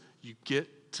 Because you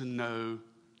get to know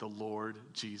the Lord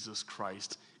Jesus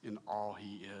Christ in all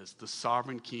he is, the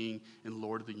sovereign King and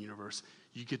Lord of the universe.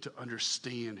 You get to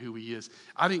understand who he is.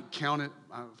 I didn't count it.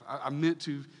 I meant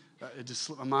to. It just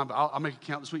slipped my mind, but I'll make a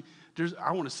count this week.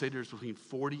 I want to say there's between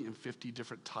 40 and 50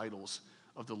 different titles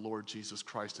of the Lord Jesus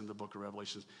Christ in the book of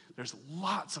Revelation. There's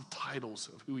lots of titles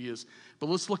of who he is. But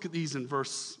let's look at these in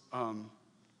verse 5.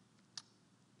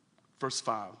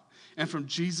 And from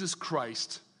Jesus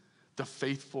Christ, the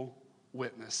faithful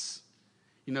witness.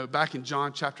 Back in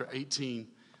John chapter 18,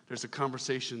 there's a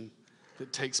conversation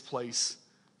that takes place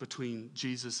between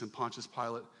Jesus and Pontius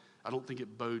Pilate. I don't think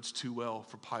it bodes too well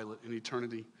for Pilate in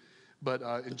eternity. But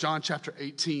in John chapter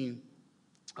 18,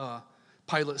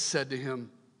 Pilate said to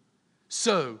him,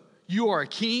 so you are a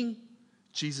king?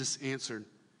 Jesus answered,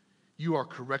 you are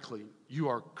correctly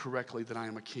that I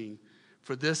am a king.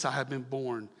 For this I have been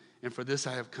born, and for this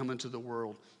I have come into the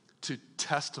world, to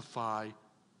testify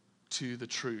to the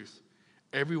truth.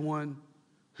 Everyone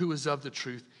who is of the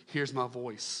truth hears my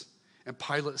voice. And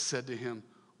Pilate said to him,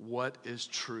 what is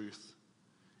truth?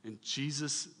 And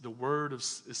Jesus, the word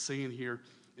is saying here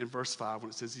in verse 5, when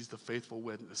it says he's the faithful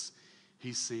witness,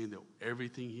 he's saying that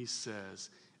everything he says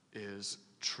is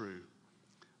true.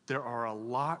 There are a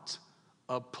lot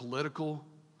of political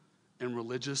and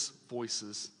religious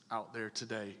voices out there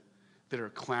today that are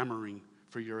clamoring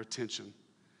for your attention.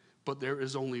 But there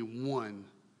is only one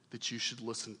that you should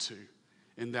listen to,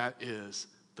 and that is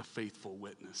the faithful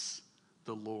witness,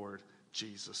 the Lord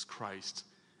Jesus Christ.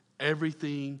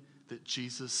 Everything that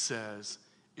Jesus says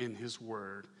in his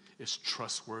word is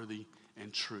trustworthy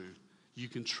and true. You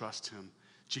can trust him.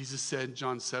 Jesus said in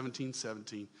John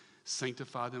 17:17,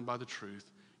 Sanctify them by the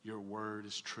truth. Your word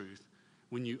is truth.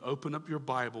 When you open up your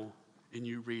Bible and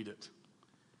you read it,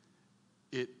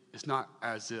 it's not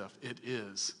as if, it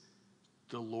is.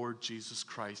 The Lord Jesus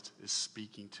Christ is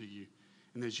speaking to you.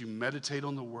 And as you meditate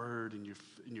on the word and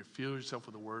you fill yourself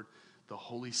with the word, the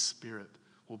Holy Spirit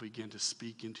will begin to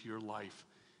speak into your life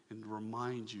and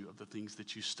remind you of the things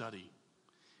that you study.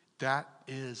 That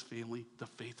is, family, the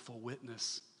faithful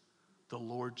witness, the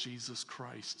Lord Jesus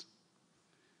Christ.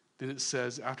 Then it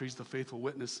says, after he's the faithful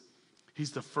witness,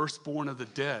 he's the firstborn of the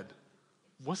dead.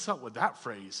 What's up with that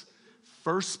phrase?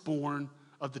 Firstborn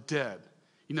of the dead.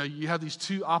 You know, you have these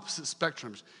two opposite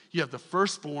spectrums. You have the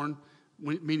firstborn,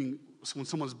 meaning when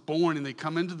someone's born and they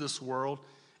come into this world,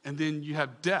 and then you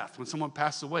have death, when someone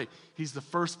passes away. He's the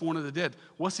firstborn of the dead.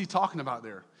 What's he talking about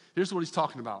there? Here's what he's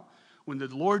talking about. When the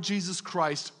Lord Jesus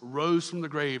Christ rose from the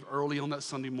grave early on that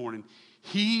Sunday morning,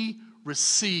 he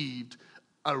received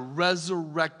a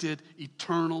resurrected,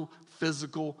 eternal,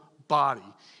 physical body.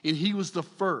 And he was the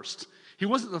first. He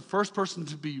wasn't the first person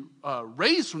to be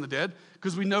raised from the dead,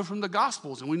 because we know from the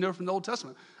Gospels and we know from the Old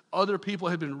Testament, other people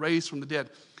had been raised from the dead.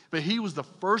 But he was the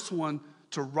first one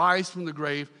to rise from the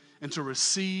grave and to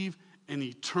receive an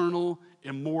eternal,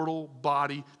 immortal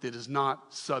body that is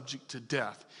not subject to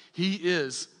death. He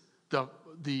is the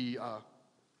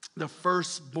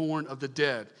firstborn of the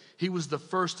dead. He was the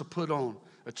first to put on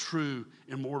a true,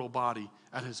 immortal body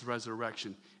at his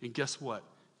resurrection. And guess what?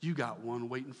 You got one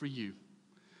waiting for you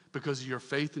because of your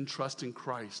faith and trust in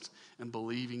Christ and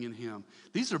believing in him.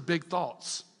 These are big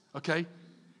thoughts, okay?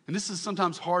 And this is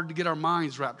sometimes hard to get our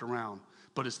minds wrapped around,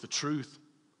 but it's the truth.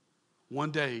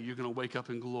 One day you're going to wake up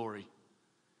in glory.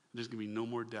 There's going to be no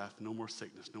more death, no more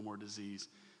sickness, no more disease,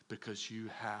 because you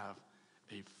have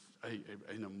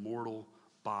an immortal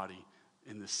body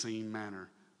in the same manner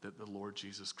that the Lord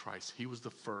Jesus Christ. He was the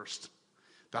first.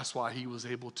 That's why he was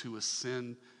able to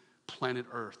ascend planet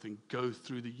Earth and go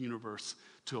through the universe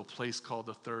to a place called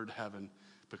the third heaven,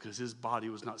 because his body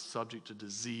was not subject to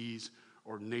disease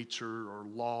or nature or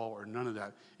law or none of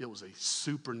that. It was a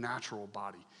supernatural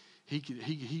body.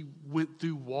 He went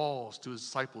through walls to his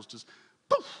disciples, just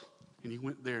poof, and he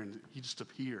went there and he just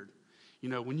appeared. You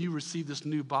know, when you receive this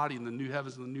new body in the new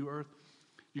heavens and the new earth,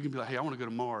 you can be like, hey, I want to go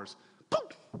to Mars.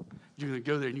 Poof! You're going to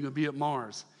go there and you're going to be at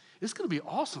Mars. It's going to be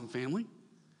awesome, family.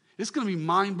 It's going to be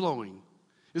mind-blowing.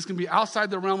 It's going to be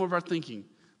outside the realm of our thinking,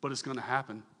 but it's going to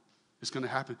happen. It's going to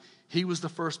happen. He was the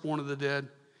firstborn of the dead,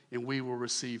 and we will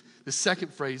receive. The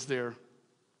second phrase there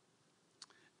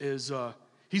is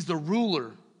he's the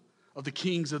ruler of the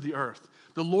kings of the earth.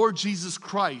 The Lord Jesus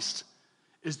Christ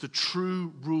is the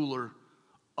true ruler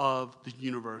of the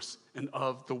universe and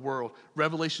of the world.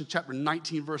 Revelation chapter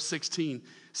 19, verse 16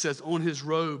 says, on his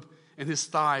robe and his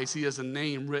thighs he has a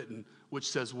name written,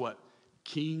 which says what?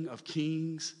 King of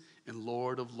kings and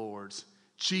Lord of lords.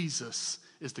 Jesus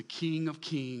is the King of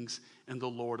kings and the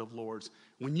Lord of lords.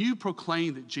 When you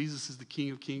proclaim that Jesus is the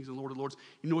King of kings and Lord of lords,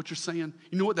 you know what you're saying?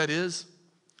 You know what that is?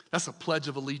 That's a pledge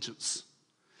of allegiance.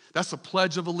 That's a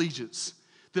pledge of allegiance.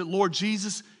 That, Lord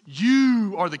Jesus,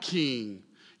 you are the king.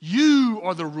 You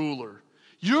are the ruler.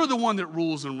 You're the one that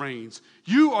rules and reigns.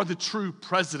 You are the true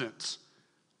president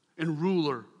and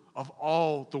ruler of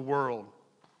all the world.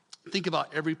 Think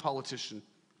about every politician,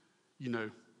 you know.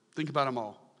 Think about them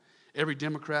all. Every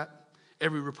Democrat,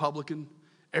 every Republican,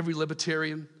 every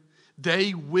Libertarian,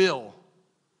 they will,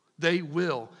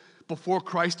 before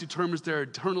Christ determines their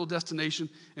eternal destination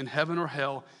in heaven or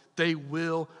hell, they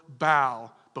will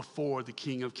bow before the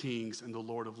King of Kings and the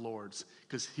Lord of Lords,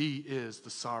 because he is the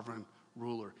sovereign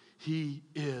ruler. He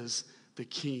is the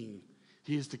King.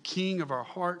 He is the King of our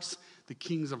hearts, the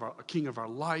King of our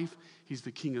life. He's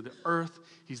the King of the earth.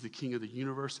 He's the King of the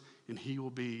universe, and he will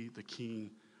be the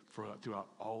King throughout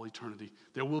all eternity.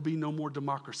 There will be no more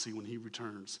democracy when he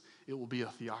returns. It will be a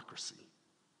theocracy.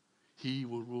 He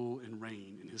will rule and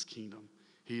reign in his kingdom.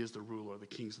 He is the ruler of the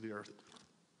kings of the earth.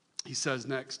 He says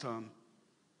next,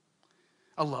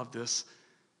 I love this.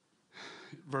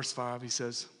 Verse 5, he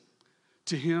says,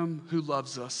 to him who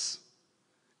loves us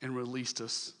and released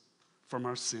us from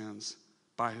our sins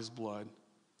by his blood.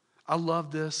 I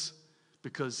love this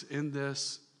because in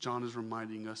this, John is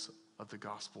reminding us of the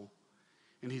gospel.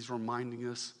 And he's reminding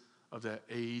us of that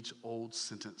age-old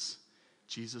sentence,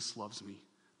 Jesus loves me,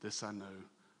 this I know,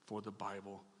 for the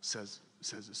Bible says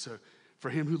it. So for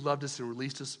him who loved us and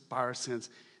released us by our sins,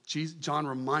 John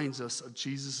reminds us of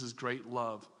Jesus' great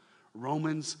love.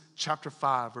 Romans chapter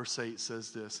 5, verse 8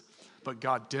 says this, but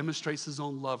God demonstrates his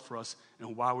own love for us,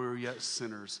 and while we were yet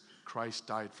sinners, Christ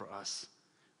died for us.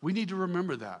 We need to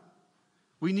remember that.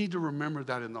 We need to remember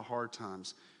that in the hard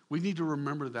times. We need to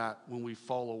remember that when we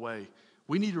fall away.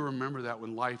 We need to remember that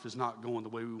when life is not going the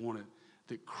way we want it,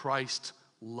 that Christ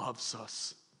loves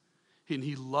us. And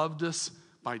he loved us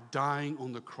by dying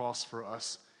on the cross for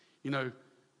us. You know,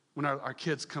 when our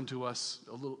kids come to us,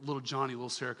 little Johnny, little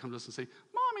Sarah come to us and say,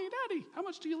 Mommy, Daddy, how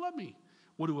much do you love me?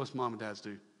 What do us mom and dads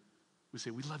do? We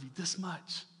say, we love you this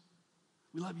much.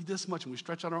 We love you this much, and we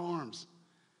stretch out our arms.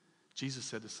 Jesus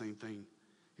said the same thing,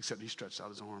 except he stretched out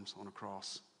his arms on a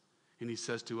cross. And he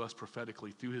says to us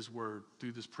prophetically through his word,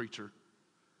 through this preacher,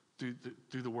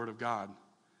 through the word of God,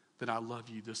 that I love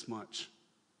you this much,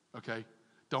 okay?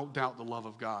 Don't doubt the love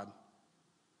of God.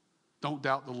 Don't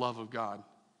doubt the love of God,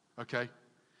 okay?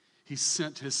 He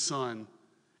sent his son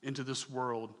into this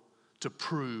world to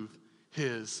prove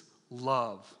his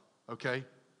love, okay?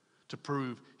 To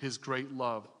prove his great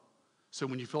love. So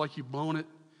when you feel like you've blown it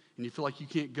and you feel like you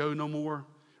can't go no more,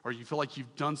 or you feel like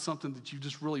you've done something that you've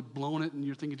just really blown it and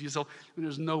you're thinking to yourself,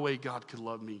 there's no way God could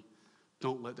love me.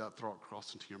 Don't let that thought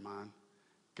cross into your mind.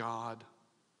 God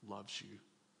loves you.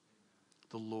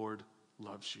 The Lord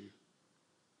loves you.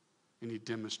 And he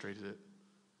demonstrated it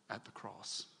at the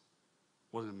cross.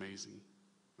 What an amazing,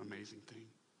 amazing thing.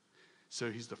 So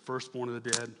he's the firstborn of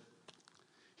the dead.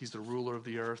 He's the ruler of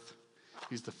the earth.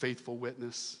 He's the faithful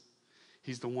witness.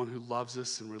 He's the one who loves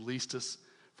us and released us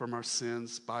from our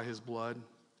sins by his blood.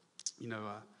 You know,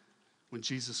 when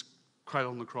Jesus cried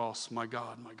on the cross, my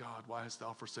God, why hast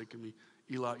thou forsaken me?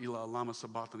 Eli, Eli, lama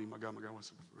sabachthani, my God, why hast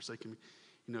thou forsaken me?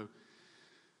 You know,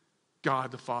 God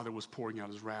the Father was pouring out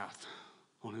his wrath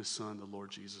on his Son, the Lord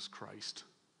Jesus Christ,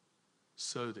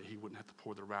 so that he wouldn't have to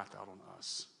pour the wrath out on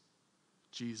us.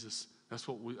 Jesus, that's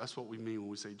what we mean when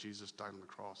we say Jesus died on the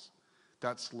cross.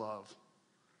 That's love.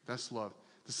 That's love.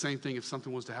 The same thing if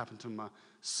something was to happen to my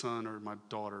son or my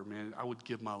daughter, man, I would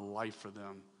give my life for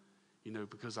them, you know,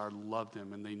 because I love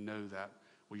them and they know that.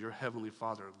 Well, your heavenly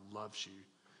Father loves you.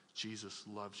 Jesus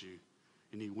loves you.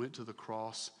 And he went to the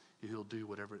cross and he'll do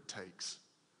whatever it takes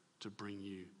to bring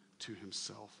you to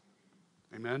himself.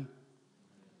 Amen?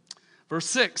 Verse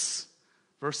 6.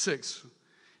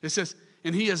 It says,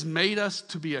 and he has made us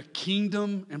to be a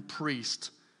kingdom and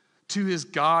priest to his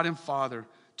God and Father.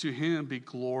 To him be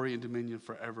glory and dominion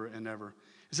forever and ever.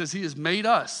 It says he has made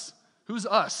us. Who's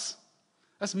us?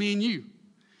 That's me and you.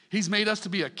 He's made us to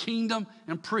be a kingdom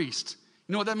and priest.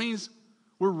 You know what that means?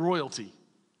 We're royalty.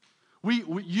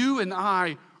 You and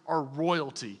I are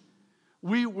royalty.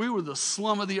 We were the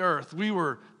slum of the earth. We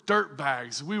were dirt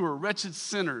bags. We were wretched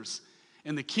sinners.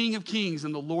 And the King of Kings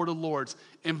and the Lord of Lords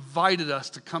invited us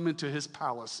to come into his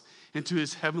palace, into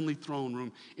his heavenly throne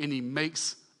room, and he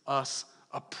makes us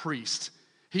a priest.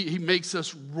 He makes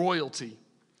us royalty.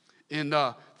 In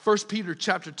 1 Peter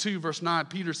chapter 2, verse 9,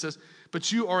 Peter says, but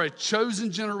you are a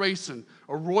chosen generation,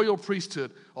 a royal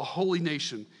priesthood, a holy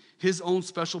nation, his own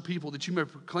special people, that you may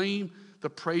proclaim the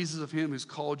praises of him who's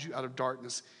called you out of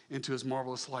darkness into his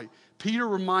marvelous light. Peter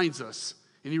reminds us,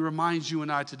 and he reminds you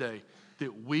and I today,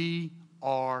 that we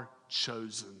are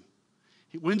chosen.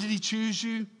 When did he choose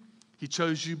you? He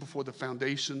chose you before the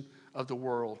foundation of the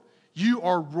world. You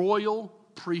are royal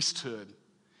priesthood.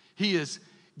 He has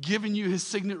given you his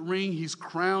signet ring. He's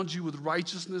crowned you with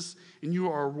righteousness, and you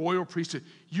are a royal priesthood.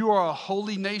 You are a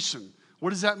holy nation.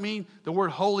 What does that mean? The word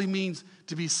holy means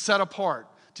to be set apart,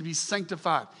 to be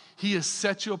sanctified. He has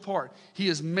set you apart. He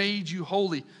has made you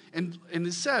holy. And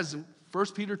it says in 1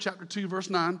 Peter chapter 2,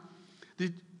 verse 9,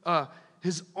 that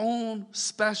his own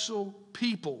special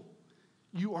people.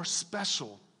 You are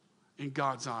special in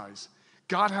God's eyes.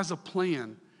 God has a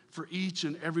plan for each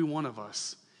and every one of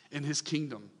us in his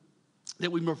kingdom,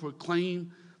 that we may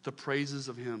proclaim the praises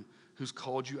of him who's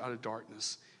called you out of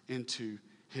darkness into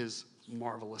his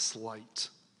marvelous light.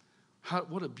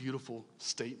 What a beautiful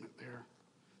statement there,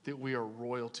 that we are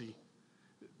royalty,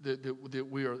 that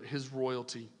we are his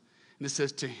royalty. And it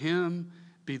says, to him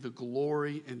be the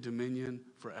glory and dominion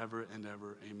forever and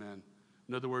ever. Amen.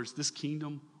 In other words, this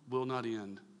kingdom will not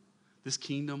end. This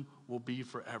kingdom will be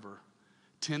forever.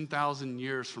 10,000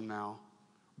 years from now,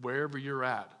 wherever you're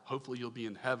at, hopefully you'll be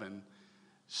in heaven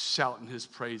shouting his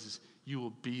praises. You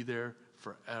will be there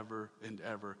forever and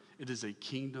ever. It is a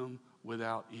kingdom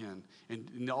without end.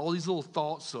 And all these little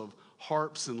thoughts of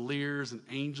harps and lyres and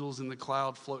angels in the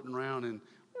cloud floating around and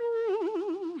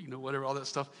whatever, all that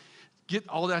stuff, get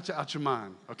all that out your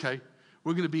mind, okay?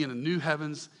 We're going to be in a new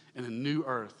heavens and a new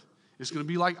earth. It's going to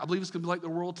be like, I believe it's going to be like the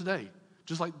world today.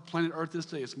 Just like planet Earth this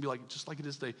day, it's going to be like just like it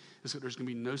is today. There's going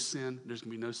to be no sin. There's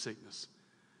going to be no sickness.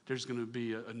 There's going to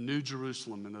be a new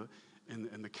Jerusalem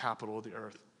in the capital of the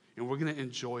earth. And we're going to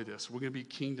enjoy this. We're going to be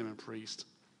kingdom and priest.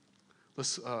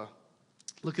 Let's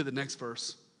look at the next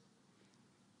verse.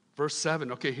 Verse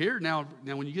 7. Okay, here now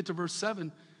when you get to verse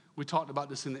 7, We talked about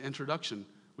this in the introduction.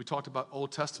 We talked about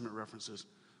Old Testament references.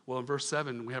 Well, in verse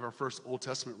 7, we have our first Old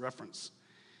Testament reference.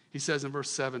 He says in verse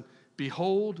 7,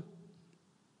 Behold,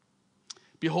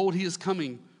 he is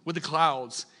coming with the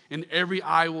clouds, and every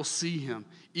eye will see him,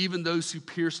 even those who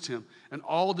pierced him, and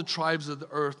all the tribes of the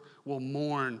earth will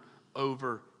mourn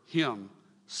over him.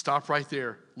 Stop right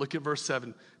there. Look at verse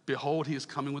 7. Behold, he is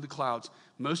coming with the clouds.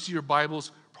 Most of your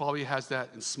Bibles probably has that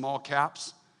in small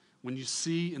caps. When you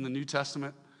see in the New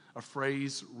Testament a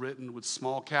phrase written with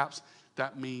small caps,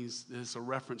 that means it's a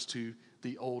reference to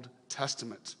the Old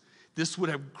Testament. This would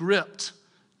have gripped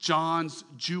John's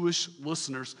Jewish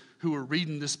listeners who were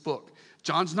reading this book.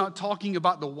 John's not talking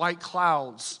about the white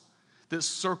clouds that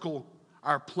circle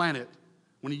our planet.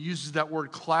 When he uses that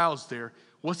word clouds there,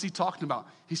 what's he talking about?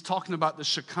 He's talking about the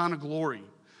Shekinah glory,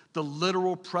 the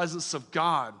literal presence of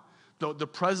God, the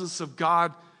presence of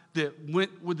God that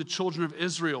went with the children of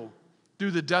Israel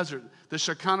through the desert, the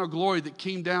Shekinah glory that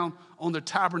came down on the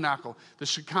tabernacle, the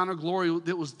Shekinah glory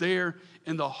that was there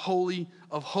in the Holy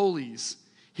of Holies.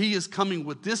 He is coming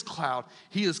with this cloud.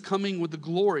 He is coming with the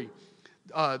glory.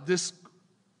 This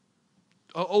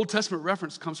Old Testament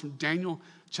reference comes from Daniel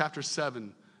chapter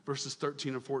 7, verses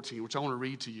 13 and 14, which I want to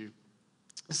read to you.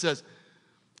 It says,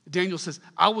 Daniel says,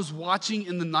 I was watching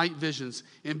in the night visions,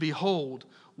 and behold,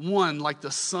 one like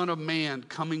the Son of Man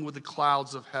coming with the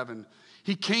clouds of heaven.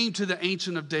 He came to the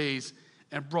Ancient of Days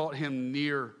and brought him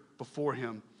near before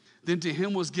him. Then to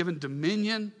him was given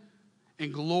dominion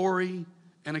and glory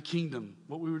and a kingdom.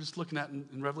 What we were just looking at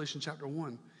in Revelation chapter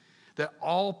 1. That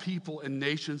all people and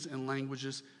nations and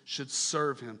languages should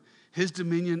serve him. His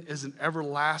dominion is an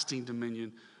everlasting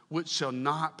dominion which shall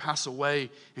not pass away,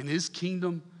 and his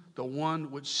kingdom the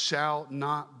one which shall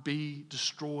not be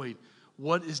destroyed.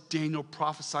 What is Daniel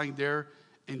prophesying there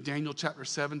in Daniel chapter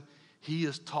 7? He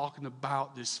is talking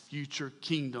about this future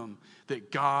kingdom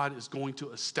that God is going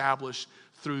to establish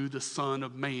through the Son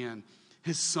of Man,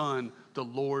 his Son, the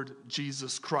Lord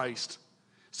Jesus Christ.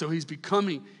 So he's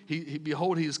becoming,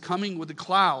 behold, he is coming with the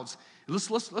clouds. And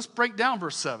let's break down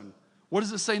verse 7. What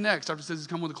does it say next after it says he's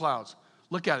coming with the clouds?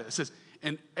 Look at it. It says,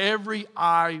 and every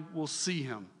eye will see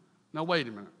him. Now, wait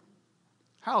a minute.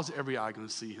 How is every eye going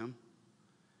to see him?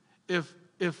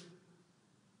 If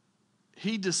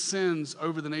he descends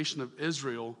over the nation of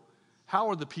Israel, how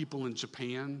are the people in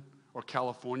Japan or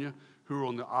California who are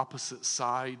on the opposite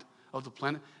side of the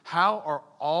planet,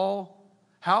 how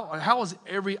is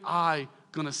every eye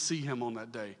going to see him on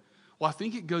that day? Well, I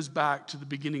think it goes back to the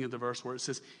beginning of the verse where it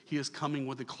says he is coming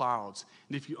with the clouds.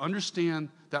 And if you understand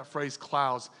that phrase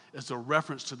clouds as a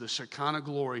reference to the Shekinah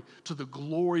glory, to the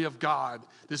glory of God,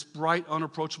 this bright,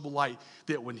 unapproachable light,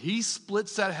 that when he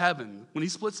splits the heavens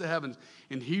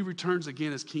and he returns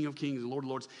again as King of Kings and Lord of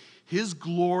Lords, his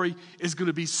glory is going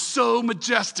to be so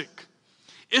majestic.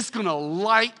 It's going to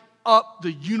light up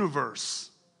the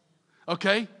universe.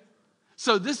 Okay?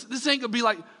 So this ain't going to be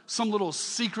like some little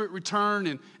secret return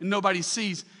and nobody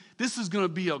sees. This is going to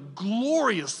be a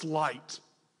glorious light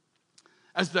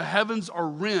as the heavens are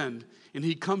rend and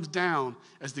he comes down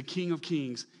as the King of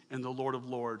Kings and the Lord of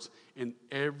Lords. And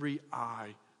every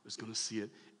eye is going to see it.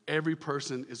 Every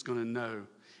person is going to know.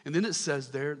 And then it says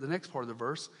there, the next part of the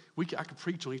verse, I could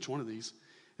preach on each one of these.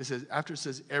 It says, after it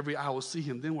says, every eye will see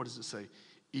him, then what does it say?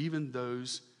 Even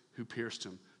those who pierced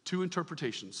him. Two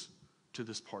interpretations to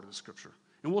this part of the scripture.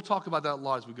 And we'll talk about that a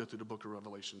lot as we go through the book of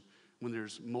Revelation, when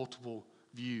there's multiple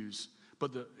views.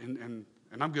 But and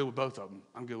I'm good with both of them.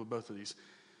 I'm good with both of these.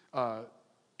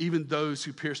 Even those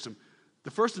who pierced him. The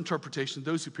first interpretation,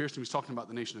 those who pierced him, he's talking about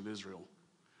the nation of Israel.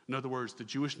 In other words, the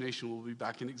Jewish nation will be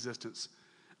back in existence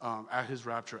at his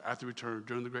rapture, at the return,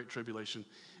 during the Great Tribulation.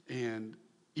 And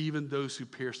even those who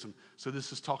pierced him. So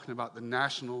this is talking about the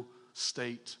national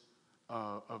state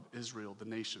of Israel, the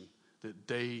nation, that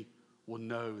they will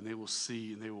know and they will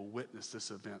see and they will witness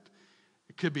this event.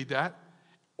 It could be that,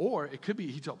 or it could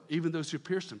be, even those who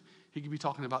pierced him, he could be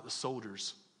talking about the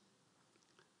soldiers.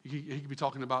 He could be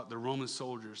talking about the Roman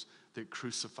soldiers that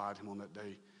crucified him on that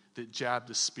day, that jabbed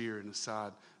a spear in his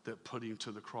side, that put him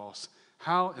to the cross.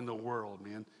 How in the world,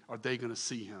 man, are they going to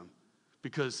see him?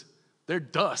 Because they're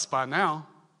dust by now.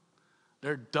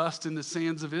 They're dust in the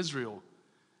sands of Israel.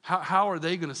 How are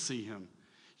they going to see him?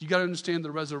 You got to understand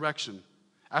the resurrection.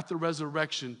 At the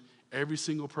resurrection, every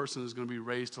single person is going to be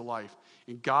raised to life.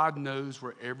 And God knows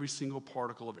where every single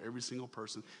particle of every single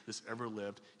person that's ever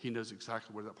lived, he knows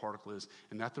exactly where that particle is.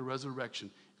 And at the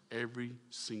resurrection, every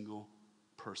single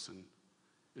person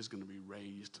is going to be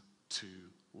raised to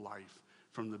life.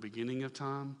 From the beginning of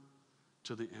time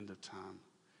to the end of time.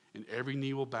 And every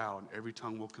knee will bow and every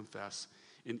tongue will confess.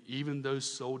 And even those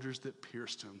soldiers that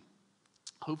pierced him.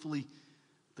 Hopefully,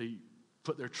 they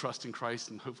put their trust in Christ,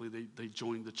 and hopefully they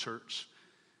join the church.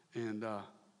 And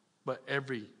but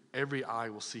every eye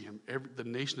will see him. The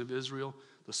nation of Israel,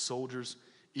 the soldiers,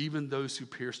 even those who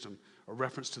pierced him, a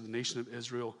reference to the nation of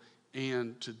Israel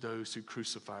and to those who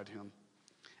crucified him.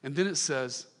 And then it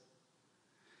says,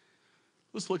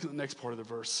 let's look at the next part of the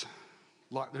verse.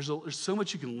 There's so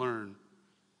much you can learn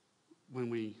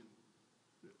when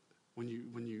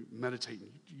you meditate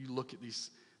and you look at these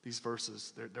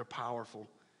verses. They're powerful,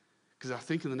 because I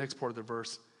think in the next part of the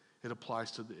verse it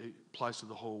applies to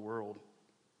the whole world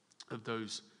of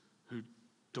those who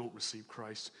don't receive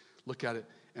Christ. Look at it.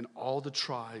 And all the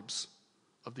tribes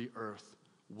of the earth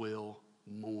will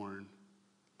mourn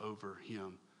over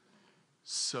him.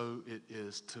 So it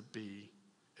is to be.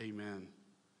 Amen.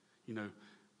 You know,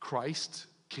 Christ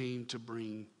came to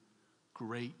bring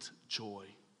great joy.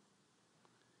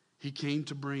 He came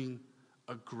to bring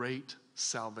a great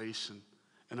salvation,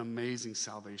 an amazing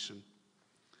salvation.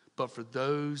 But for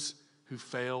those who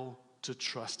fail to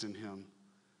trust in him,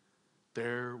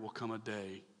 there will come a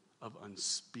day of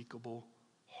unspeakable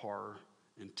horror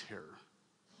and terror.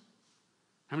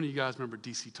 How many of you guys remember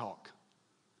DC Talk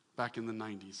back in the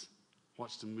 90s?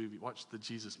 Watched the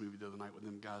Jesus movie the other night with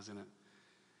them guys in it.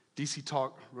 DC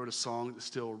Talk wrote a song that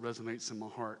still resonates in my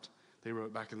heart. They wrote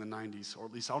it back in the 90s, or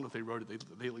at least I don't know if they wrote it,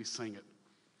 they at least sang it.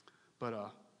 But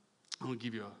I'm going to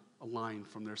give you a line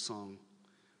from their song,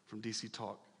 from DC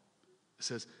Talk. It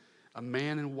says, "A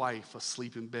man and wife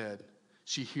asleep in bed.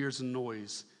 She hears a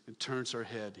noise and turns her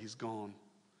head. He's gone.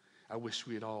 I wish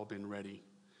we had all been ready.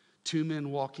 Two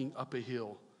men walking up a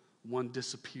hill. One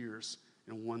disappears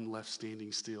and one left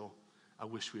standing still. I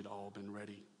wish we had all been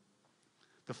ready.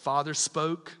 The Father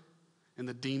spoke and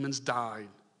the demons died.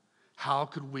 How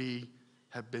could we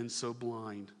have been so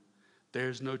blind?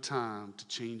 There's no time to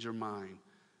change your mind.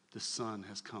 The Son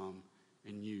has come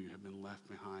and you have been left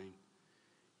behind."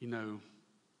 You know,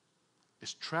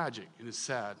 it's tragic and it's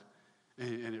sad,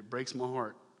 and it breaks my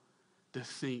heart to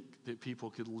think that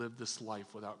people could live this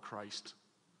life without Christ.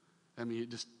 I mean, it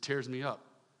just tears me up.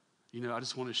 You know, I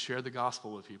just want to share the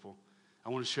gospel with people. I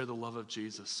want to share the love of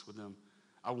Jesus with them.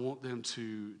 I want them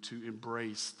to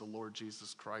embrace the Lord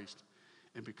Jesus Christ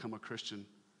and become a Christian.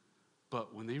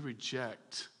 But when they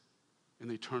reject and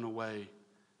they turn away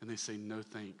and they say no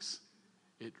thanks,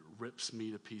 it rips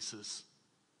me to pieces.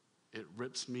 It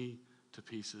rips me to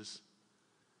pieces.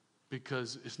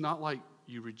 Because it's not like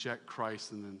you reject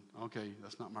Christ and then, okay,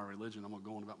 that's not my religion, I'm going to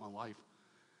go on about my life.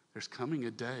 There's coming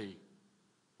a day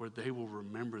where they will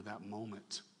remember that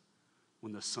moment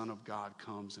when the Son of God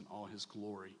comes in all his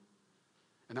glory.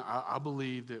 And I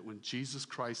believe that when Jesus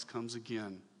Christ comes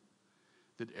again,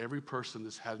 that every person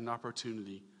that's had an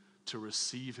opportunity to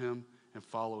receive him and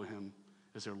follow him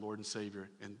as their Lord and Savior,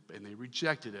 and they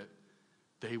rejected it,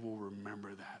 they will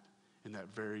remember that in that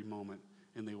very moment,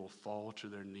 and they will fall to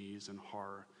their knees in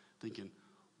horror, thinking,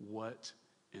 what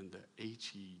in the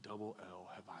HELL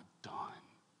have I done?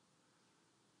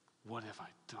 What have I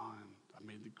done? I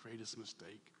made the greatest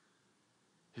mistake.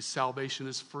 His salvation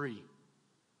is free.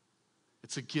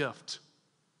 It's a gift,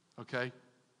 okay?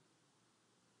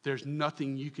 There's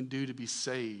nothing you can do to be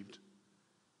saved.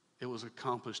 It was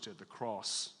accomplished at the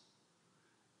cross,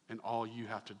 and all you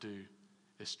have to do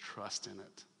is trust in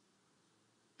it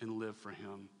and live for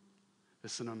him.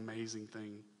 It's an amazing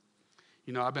thing.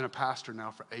 You know, I've been a pastor now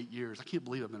for 8 years. I can't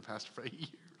believe I've been a pastor for 8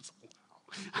 years. Wow.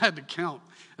 I had to count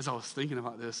as I was thinking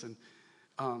about this. And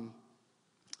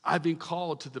I've been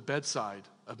called to the bedside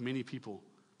of many people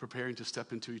preparing to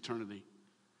step into eternity.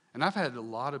 And I've had a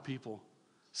lot of people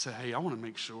say, hey, I want to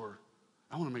make sure.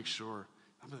 I'm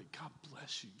like, God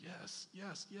bless you. Yes,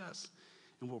 yes, yes.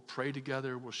 And we'll pray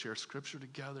together. We'll share scripture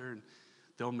together. And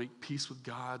they'll make peace with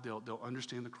God. They'll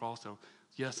understand the cross.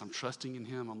 Yes, I'm trusting in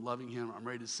him. I'm loving him. I'm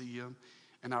ready to see him.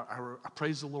 And I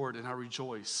praise the Lord, and I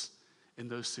rejoice in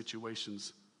those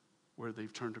situations where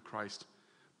they've turned to Christ.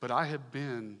 But I have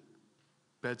been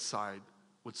bedside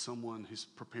with someone who's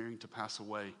preparing to pass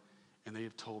away, and they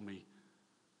have told me,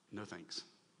 no thanks.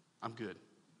 I'm good.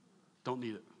 Don't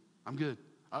need it. I'm good.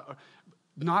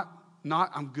 Not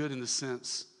I'm good in the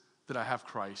sense that I have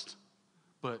Christ,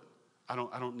 but I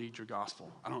don't need your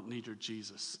gospel. I don't need your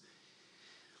Jesus.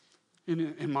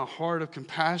 In my heart of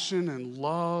compassion and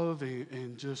love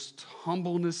and just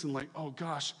humbleness and like, oh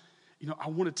gosh, you know, I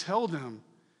want to tell them,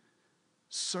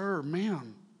 sir,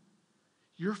 ma'am,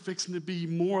 you're fixing to be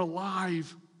more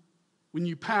alive when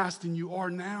you pass than you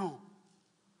are now.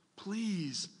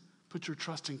 Please put your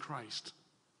trust in Christ.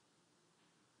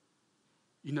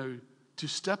 You know, to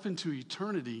step into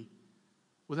eternity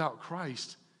without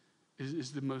Christ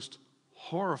is the most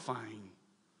horrifying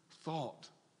thought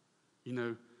You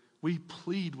know, we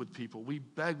plead with people. We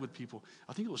beg with people.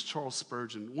 I think it was Charles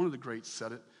Spurgeon, one of the greats,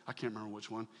 said it. I can't remember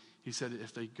which one. He said,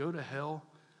 if they go to hell,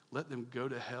 let them go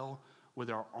to hell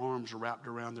with our arms wrapped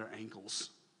around their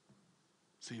ankles,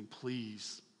 saying,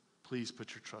 please, please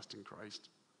put your trust in Christ.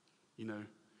 You know,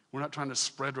 we're not trying to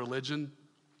spread religion.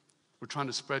 We're trying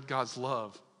to spread God's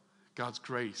love, God's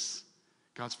grace,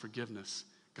 God's forgiveness,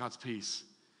 God's peace.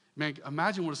 Man,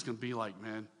 imagine what it's going to be like,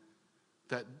 man.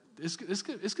 That it's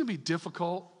going to be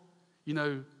difficult, you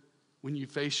know, when you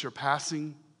face your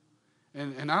passing.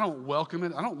 And I don't welcome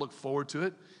it. I don't look forward to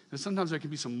it. And sometimes there can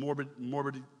be some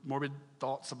morbid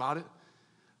thoughts about it.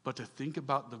 But to think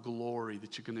about the glory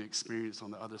that you're going to experience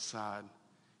on the other side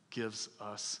gives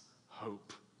us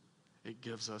hope. It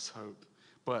gives us hope.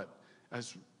 But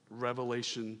as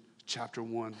Revelation chapter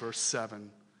 1, verse 7,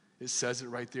 it says it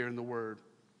right there in the word,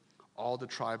 all the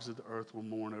tribes of the earth will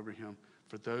mourn over him.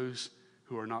 For those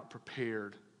who are not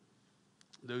prepared,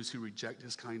 those who reject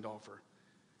his kind offer,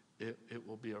 it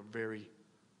will be a very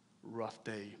rough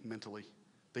day mentally.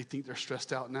 They think they're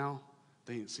stressed out now.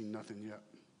 They ain't seen nothing yet.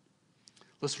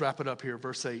 Let's wrap it up here.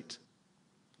 Verse 8.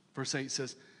 Verse 8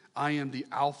 says, I am the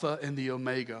Alpha and the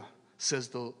Omega, says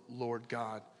the Lord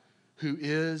God, who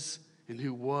is and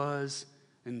who was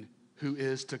and who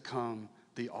is to come,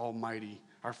 the Almighty.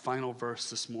 Our final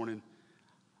verse this morning.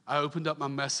 I opened up my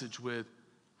message with,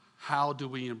 how do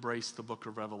we embrace the book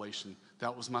of Revelation?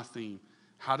 That was my theme.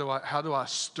 How do I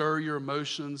stir your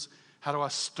emotions? How do I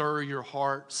stir your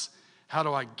hearts? How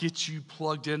do I get you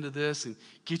plugged into this and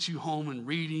get you home and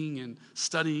reading and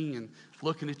studying and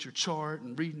looking at your chart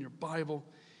and reading your Bible?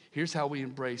 Here's how we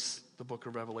embrace the book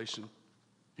of Revelation.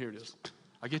 Here it is.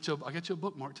 I get you a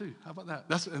bookmark too. How about that?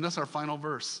 That's our final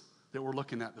verse that we're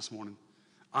looking at this morning.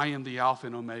 I am the Alpha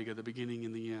and Omega, the beginning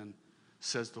and the end,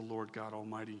 says the Lord God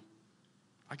Almighty.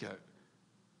 I can't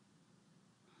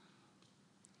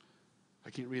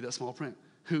read that small print.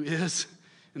 Who is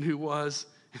and who was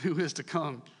and who is to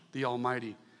come, the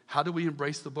Almighty. How do we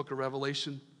embrace the book of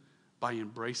Revelation? By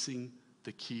embracing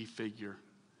the key figure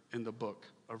in the book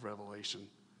of Revelation.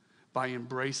 By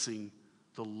embracing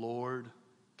the Lord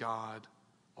God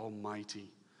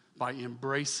Almighty. By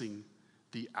embracing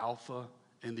the Alpha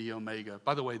and the Omega.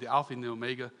 By the way, the Alpha and the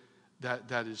Omega,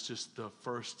 that is just the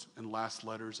first and last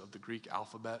letters of the Greek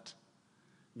alphabet,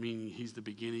 meaning he's the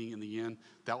beginning and the end.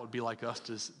 That would be like us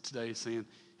today saying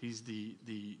he's the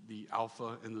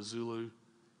Alpha and the Zulu.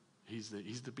 He's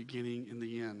the beginning and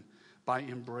the end. By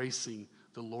embracing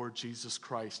the Lord Jesus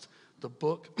Christ. The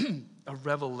book of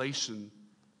Revelation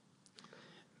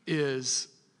is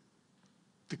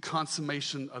the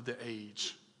consummation of the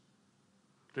age.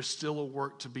 There's still a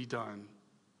work to be done,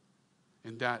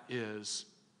 and that is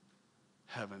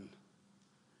heaven.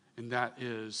 And that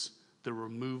is the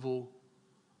removal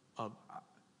of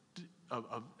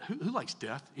who likes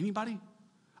death? Anybody?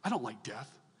 I don't like death.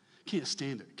 Can't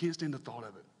stand it. Can't stand the thought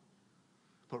of it.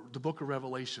 But the book of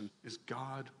Revelation is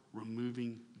God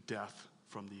removing death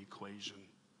from the equation.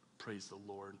 Praise the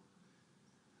Lord.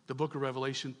 The book of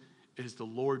Revelation is the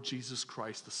Lord Jesus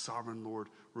Christ, the sovereign Lord,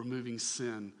 removing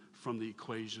sin from the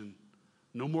equation.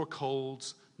 No more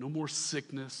colds, no more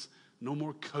sickness, no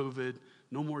more COVID,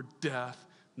 no more death,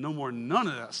 no more none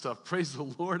of that stuff. Praise the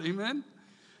Lord, amen?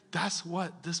 That's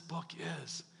what this book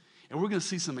is. And we're going to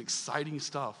see some exciting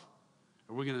stuff.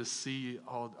 And we're going to see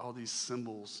all these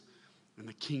symbols and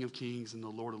the King of Kings and the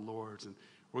Lord of Lords. And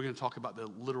we're going to talk about the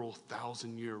literal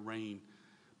 1,000-year reign.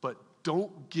 But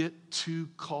don't get too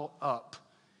caught up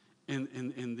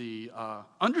in the,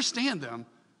 understand them.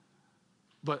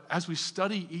 But as we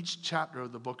study each chapter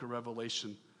of the book of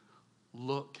Revelation,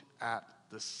 look at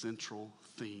the central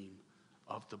theme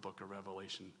of the book of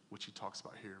Revelation, which he talks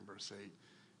about here in verse 8.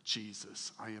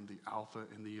 Jesus, I am the Alpha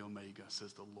and the Omega,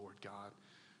 says the Lord God,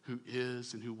 who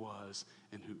is and who was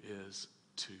and who is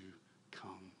to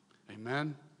come.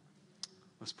 Amen?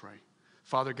 Let's pray.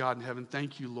 Father God in heaven,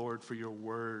 thank you, Lord, for your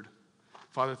word.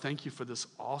 Father, thank you for this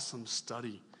awesome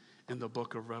study in the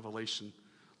book of Revelation.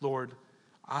 Lord,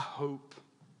 I hope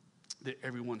that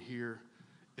everyone here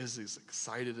is as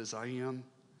excited as I am.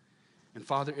 And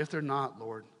Father, if they're not,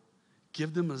 Lord,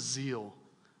 give them a zeal.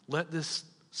 Let these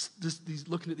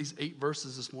looking at these 8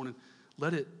 verses this morning,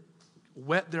 let it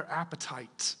whet their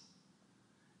appetite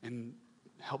and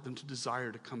help them to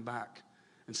desire to come back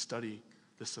and study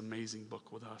this amazing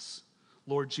book with us.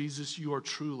 Lord Jesus, you are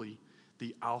truly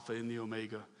the Alpha and the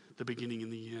Omega, the beginning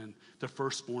and the end, the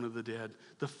firstborn of the dead,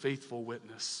 the faithful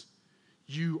witness.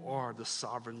 You are the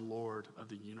sovereign Lord of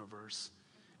the universe,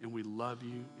 and we love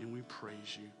you and we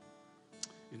praise you.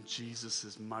 In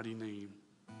Jesus' mighty name,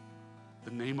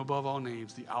 the name above all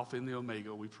names, the Alpha and the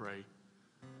Omega, we pray.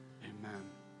 Amen.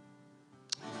 Amen.